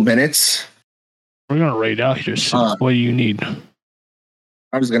couple minutes. We're gonna raid out here soon. What do you need?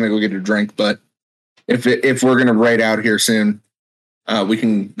 I was gonna go get a drink, but if we're gonna raid out here soon, we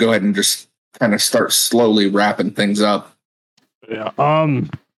can go ahead and just kind of start slowly wrapping things up. Yeah.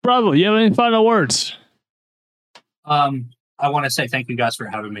 Bravo, you have any final words? I want to say thank you guys for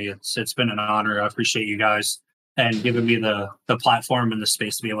having me. It's been an honor. I appreciate you guys and giving me the platform and the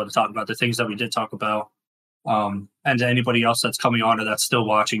space to be able to talk about the things that we did talk about. And to anybody else that's coming on or that's still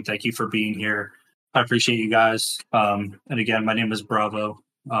watching, thank you for being here. I appreciate you guys. And again, my name is Bravo.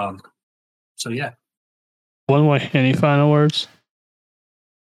 So yeah. One way. Any final words?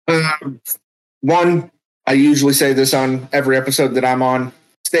 One, I usually say this on every episode that I'm on.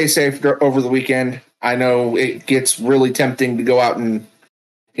 Stay safe over the weekend. I know it gets really tempting to go out and,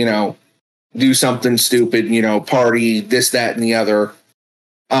 do something stupid, party, this, that, and the other.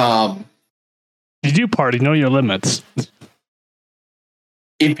 You do party, know your limits.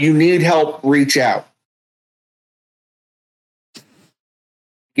 If you need help, reach out.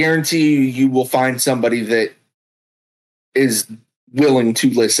 Guarantee you will find somebody that is willing to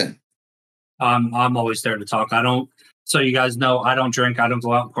listen. I'm always there to talk. So you guys know, I don't drink. I don't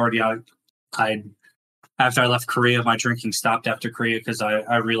go out and party. I after I left Korea, my drinking stopped after Korea because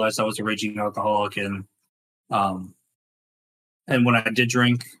I realized I was a raging alcoholic, and when I did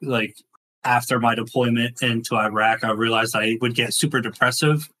drink, like after my deployment into Iraq, I realized I would get super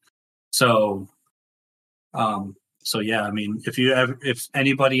depressive. So yeah, I mean, if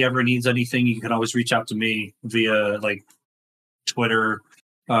anybody ever needs anything, you can always reach out to me via like Twitter,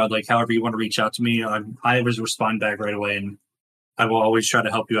 like however you want to reach out to me. I always respond back right away, and I will always try to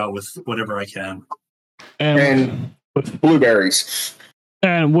help you out with whatever I can. And blueberries.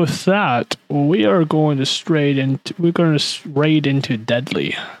 And with that, we are going to raid into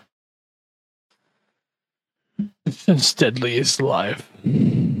Deadly. Since Deadly is live.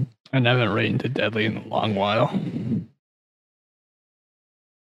 I haven't raided into Deadly in a long while.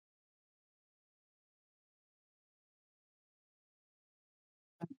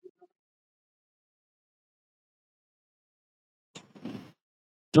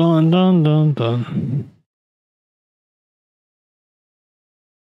 Dun dun dun dun.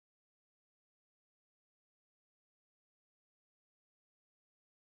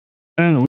 And